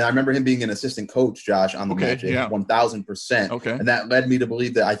 And I remember him being an assistant coach, Josh, on the Magic, 1,000%. Okay. And that led me to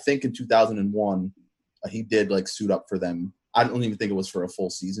believe that I think in 2001, he did suit up for them. I don't even think it was for a full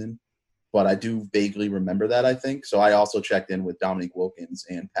season, but I do vaguely remember that, I think. So I also checked in with Dominique Wilkins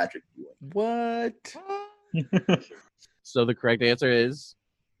and Patrick Ewing. What? So the correct answer is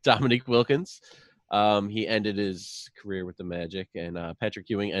Dominique Wilkins. He ended his career with the Magic, and Patrick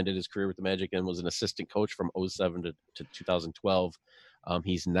Ewing ended his career with the Magic and was an assistant coach from 2007 to 2012.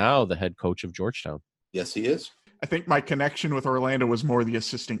 He's now the head coach of Georgetown. Yes, he is. I think my connection with Orlando was more the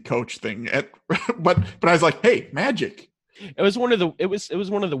assistant coach thing. But I was like, hey, Magic. It was one of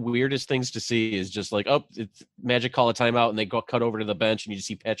the weirdest things to see is just it's Magic call a timeout and they go cut over to the bench and you just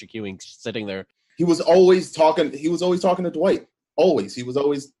see Patrick Ewing sitting there. He was always talking to Dwight. Always. He was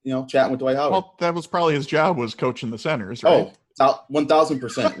always, chatting with Dwight Howard. Well, that was probably his job, was coaching the centers, right? Oh,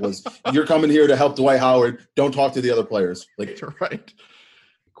 1,000% was you're coming here to help Dwight Howard. Don't talk to the other players. Right.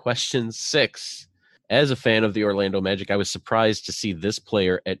 Question 6. As a fan of the Orlando Magic, I was surprised to see this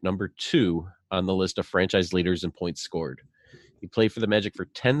player at number 2 on the list of franchise leaders in points scored. He played for the Magic for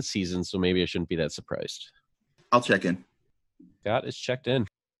 10 seasons, so maybe I shouldn't be that surprised. I'll check in. Scott is checked in.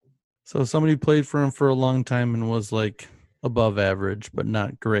 So somebody played for him for a long time and was above average, but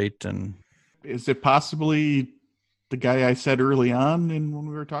not great. And is it possibly the guy I said early on when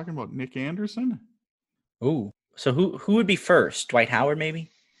we were talking about Nick Anderson? Ooh. So who would be first? Dwight Howard, maybe?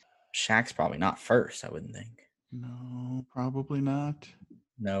 Shaq's probably not first, I wouldn't think. No, probably not.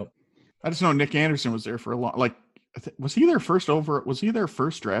 Nope. I just know Nick Anderson was there for a long. Was he their first Was he their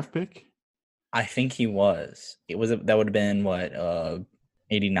first draft pick? I think he was. That would have been what?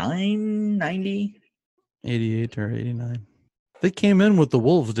 89, 90? 88 or 89. They came in with the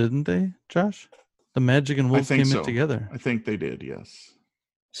Wolves, didn't they, Josh? The Magic and Wolves think came so. in together. I think they did. Yes.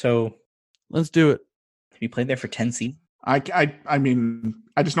 So Let's do it. he played there for 10 seasons. I mean,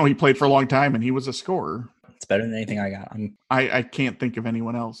 I just know he played for a long time and he was a scorer. It's better than anything I got. I can't think of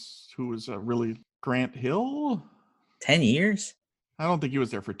anyone else who was really Grant Hill. 10 years? I don't think he was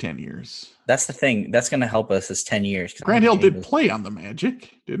there for 10 years. That's the thing. That's going to help us is 10 years. Grant Hill did play on the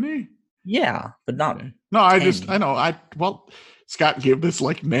Magic, didn't he? Yeah, but not. Okay. No, I 10. know. Scott gave this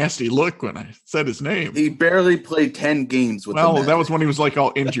like nasty look when I said his name. He barely played 10 games with the Well, Magic. that was when he was like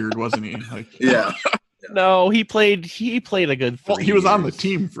all injured, wasn't he? Like, Yeah. No, he played a good 3 well, he was on the years.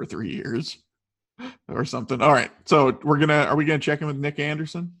 team for 3 years or something. All right. So are we gonna check in with Nick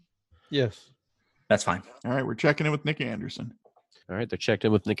Anderson? Yes. That's fine. All right, we're checking in with Nick Anderson. All right, they're checked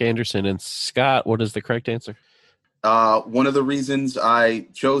in with Nick Anderson and Scott. What is the correct answer? One of the reasons I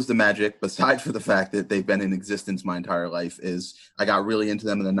chose the Magic, besides for the fact that they've been in existence my entire life, is I got really into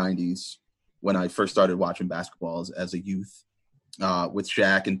them in the 90s when I first started watching basketball as a youth, with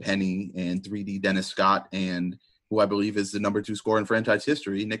Shaq and Penny and 3D Dennis Scott and who I believe is the number 2 scorer in franchise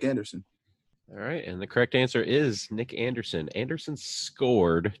history, Nick Anderson. All right, and the correct answer is Nick Anderson. Anderson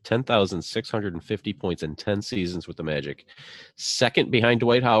scored 10,650 points in 10 seasons with the Magic. Second behind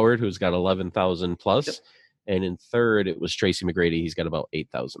Dwight Howard, who's got 11,000 plus. Yep. And in third, it was Tracy McGrady. He's got about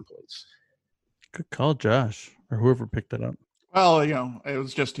 8,000 points. Good call, Josh, or whoever picked it up. Well, it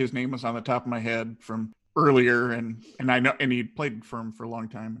was just his name was on the top of my head from earlier, and I know, and he played for him for a long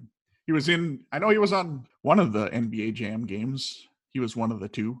time. He was I know he was on one of the NBA Jam games. He was one of the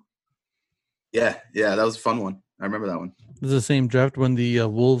 2. Yeah, that was a fun one. I remember that one. This is the same draft when the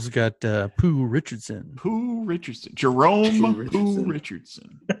Wolves got Pooh Richardson. Jerome Pooh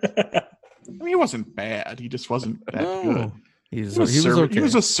Richardson. I mean, he wasn't bad. He just wasn't that good. He was He was okay.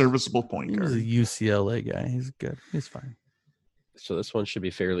 a serviceable point He was a guard. UCLA guy. He's good. He's fine. So this one should be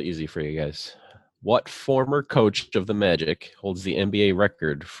fairly easy for you guys. What former coach of the Magic holds the NBA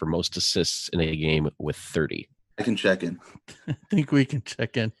record for most assists in a game with 30? I can check in. I think we can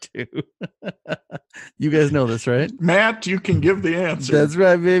check in too. You guys know this, right? Matt, you can give the answer. That's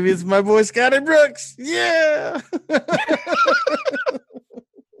right, baby. It's my boy Scotty Brooks. Yeah.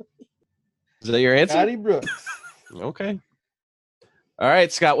 Is that your answer? Scotty Brooks. Okay. All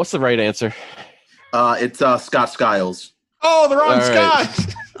right, Scott, what's the right answer? It's Scott Skiles. Oh, they're on All right.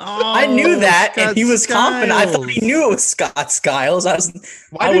 Scott. I knew that, and Scott he was confident. I thought Skiles. he knew it was Scott Skiles. Why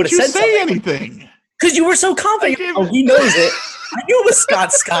I didn't would've you said say something. anything? Because you were so confident. I gave- Oh, he knows it. I knew it was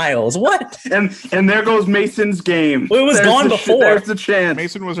Scott Skiles. What? And there goes Mason's game. Well, it was There's gone the before. There's the chance.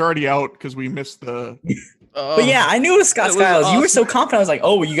 Mason was already out because we missed the. But yeah, I knew it was Scott That was Skiles. You were so awesome. confident. I was like,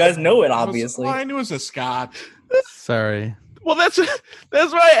 oh, you guys know it, obviously. Well, I knew it was a Scott. Sorry. Well, that's why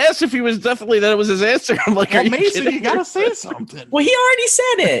I asked if he was definitely that it was his answer. I'm like, Well, are you Mason, kidding? you gotta say something. Well, he already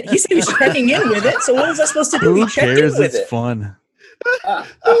said it. He said he's checking in with it. So what was I supposed to do? Who He checked in cares? with It's it. fun. I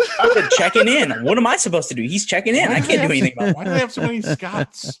said checking in. What am I supposed to do? He's checking in. I can't do anything about Why it. do they have so many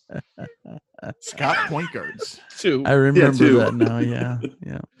Scotts? Scott point guards. Two. I remember too. that now. Yeah.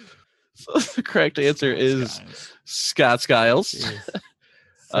 Yeah. So the correct answer is Guys. Scott Skiles. Jeez.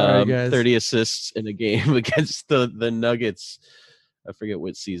 Sorry, guys. 30 assists in a game against the Nuggets. I forget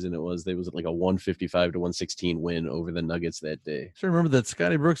what season it was. They was like a 155 to 116 win over the Nuggets that day. Sure, remember that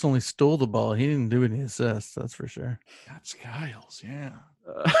Scotty Brooks only stole the ball. He didn't do any assists. That's for sure. Scott Skiles, yeah.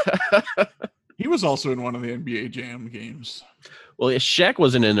 He was also in one of the NBA Jam games. Well, Shaq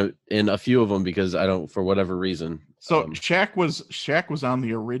wasn't in a few of them because for whatever reason. So Shaq was on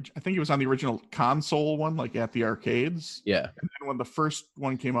the original. I think he was on the original console one, like at the arcades. Yeah. And then when the first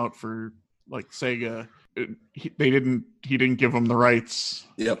one came out for like Sega, he didn't give him the rights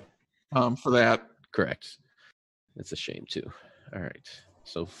Yep. for that. Correct. It's a shame too. All right.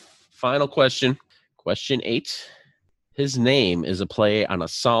 So final question. Question 8. His name is a play on a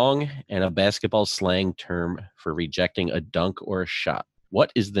song and a basketball slang term for rejecting a dunk or a shot.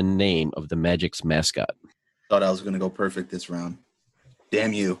 What is the name of the Magic's mascot? Thought I was going to go perfect this round.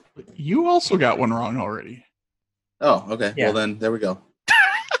 Damn you. You also got one wrong already. Oh, okay. Yeah. Well, then there we go.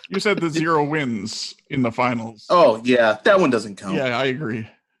 You said the 0 wins in the finals. Oh, yeah. That one doesn't count. Yeah, I agree.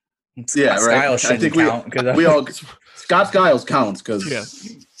 Yeah, Scott right. Skiles I shouldn't think count. 'cause we all Scott Skiles counts because Yes.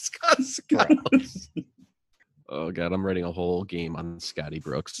 Scott Skiles. Oh, God. I'm writing a whole game on Scotty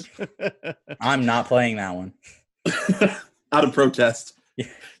Brooks. I'm not playing that one. out of protest.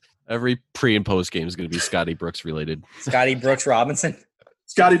 Every pre and post game is going to be Scotty Brooks related. Scotty Brooks Robinson.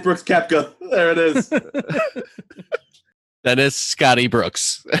 Scotty Brooks Koepka. There it is. That is Scotty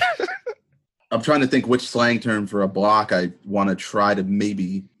Brooks. I'm trying to think which slang term for a block I want to try to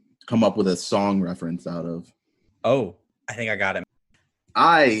maybe come up with a song reference out of. Oh, I think I got him.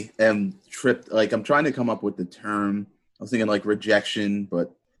 I am tripped. Like, I'm trying to come up with the term. I was thinking like rejection,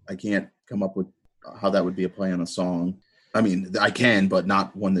 but I can't come up with how that would be a play on a song. I mean, I can, but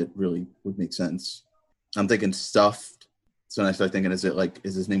not one that really would make sense. I'm thinking stuffed. So then I start thinking, is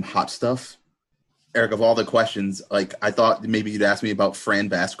his name Hot Stuff? Eric, of all the questions, like, I thought maybe you'd ask me about Fran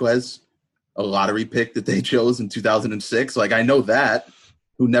Vasquez, a lottery pick that they chose in 2006. Like, I know that,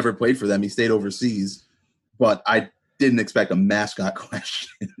 who never played for them. He stayed overseas, but I didn't expect a mascot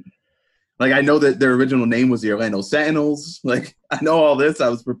question. Like, I know that their original name was the Orlando Sentinels. Like, I know all this. I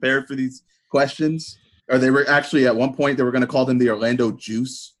was prepared for these questions. Or they were actually, at one point, they were going to call them the Orlando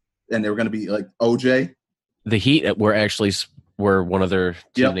Juice, and they were going to be like OJ. The Heat were one of their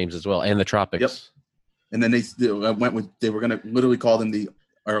team names as well, and the Tropics. Yep. And then they were going to literally call them the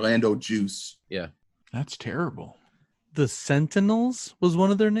Orlando Juice. Yeah. That's terrible. The Sentinels was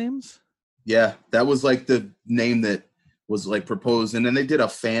one of their names? Yeah, that was like the name that was like proposed. And then they did a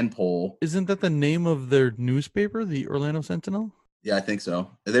fan poll. Isn't that the name of their newspaper, the Orlando Sentinel? Yeah, I think so.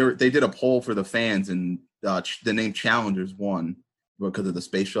 They did a poll for the fans, and the name Challengers won because of the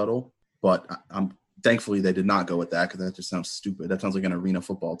space shuttle. But thankfully they did not go with that, because that just sounds stupid. That sounds like an arena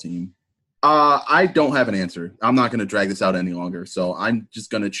football team. I don't have an answer. I'm not going to drag this out any longer. So I'm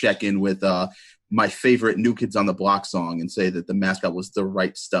just going to check in with my favorite New Kids on the Block song and say that the mascot was The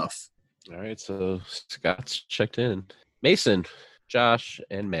Right Stuff. All right, so Scott's checked in. Mason, Josh,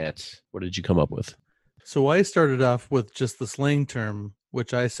 and Matt, what did you come up with? So I started off with just the slang term,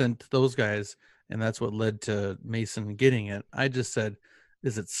 which I sent to those guys, and that's what led to Mason getting it. I just said,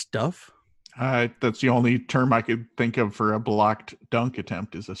 is it stuff? That's the only term I could think of for a blocked dunk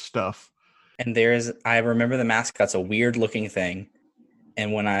attempt, is a stuff. And I remember the mascot's a weird looking thing.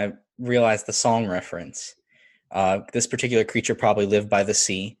 And when I realized the song reference, this particular creature probably lived by the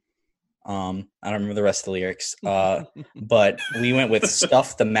sea. I don't remember the rest of the lyrics. But we went with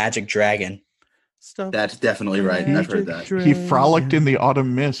Stuff the Magic Dragon. Stuff. That's definitely right. I've heard that. He frolicked in the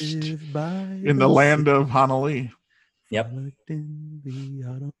autumn mist in the land of Hanalei. Yep.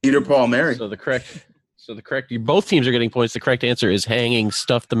 Peter, Paul, Mary. So the correct, both teams are getting points. The correct answer is hanging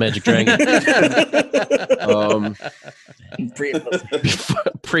Stuff the Magic Dragon.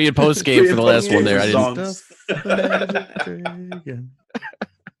 Pre and post game for the last one there. I didn't. Stuff the Magic Dragon.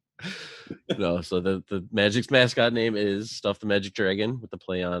 No, so the Magic's mascot name is Stuff the Magic Dragon, with the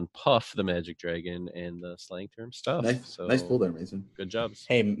play on Puff the Magic Dragon and the slang term Stuff. Nice pull there, Mason. Good jobs.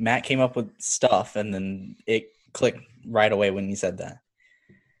 Hey, Matt came up with Stuff, and then it clicked right away when you said that.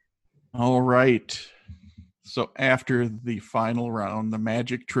 All right. So after the final round, the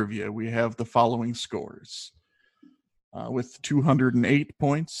Magic Trivia, we have the following scores. With 208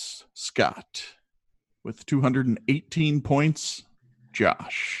 points, Scott. With 218 points,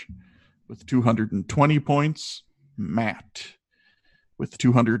 Josh. With 220 points, Matt. With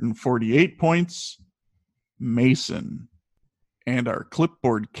 248 points, Mason. And our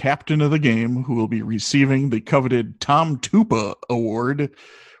clipboard captain of the game, who will be receiving the coveted Tom Tupa Award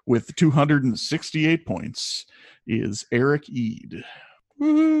with 268 points, is Eric Eade.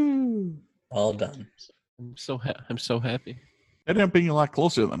 Woo-hoo. Well done. I'm so happy. It ended up being a lot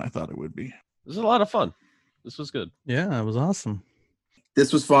closer than I thought it would be. This was a lot of fun. This was good. Yeah, it was awesome.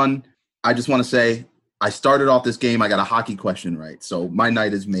 This was fun. I just want to say, I started off this game, I got a hockey question right. So my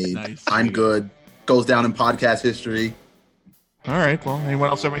night is made. Nice. I'm good. Goes down in podcast history. All right. Well, anyone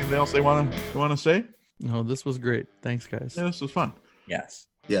else have anything else they want to say? No, this was great. Thanks, guys. Yeah, this was fun. Yes.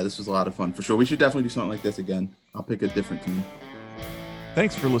 Yeah, this was a lot of fun for sure. We should definitely do something like this again. I'll pick a different team.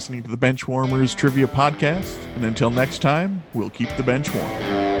 Thanks for listening to the Benchwarmers Trivia Podcast. And until next time, we'll keep the bench warm.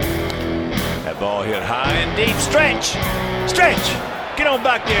 That ball hit high and deep. Stretch! Get on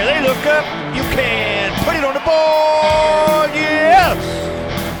back there. They look up. You can put it on the board. Yes!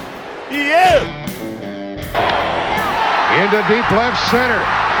 Into deep left center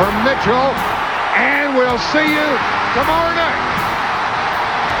for Mitchell. And we'll see you tomorrow night.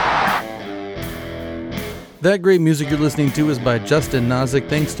 That great music you're listening to is by Justin Nozick.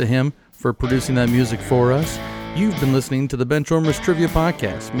 Thanks to him for producing that music for us. You've been listening to the Benchwarmers Trivia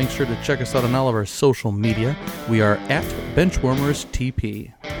Podcast. Make sure to check us out on all of our social media. We are at Benchwarmers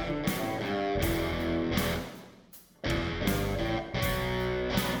TP.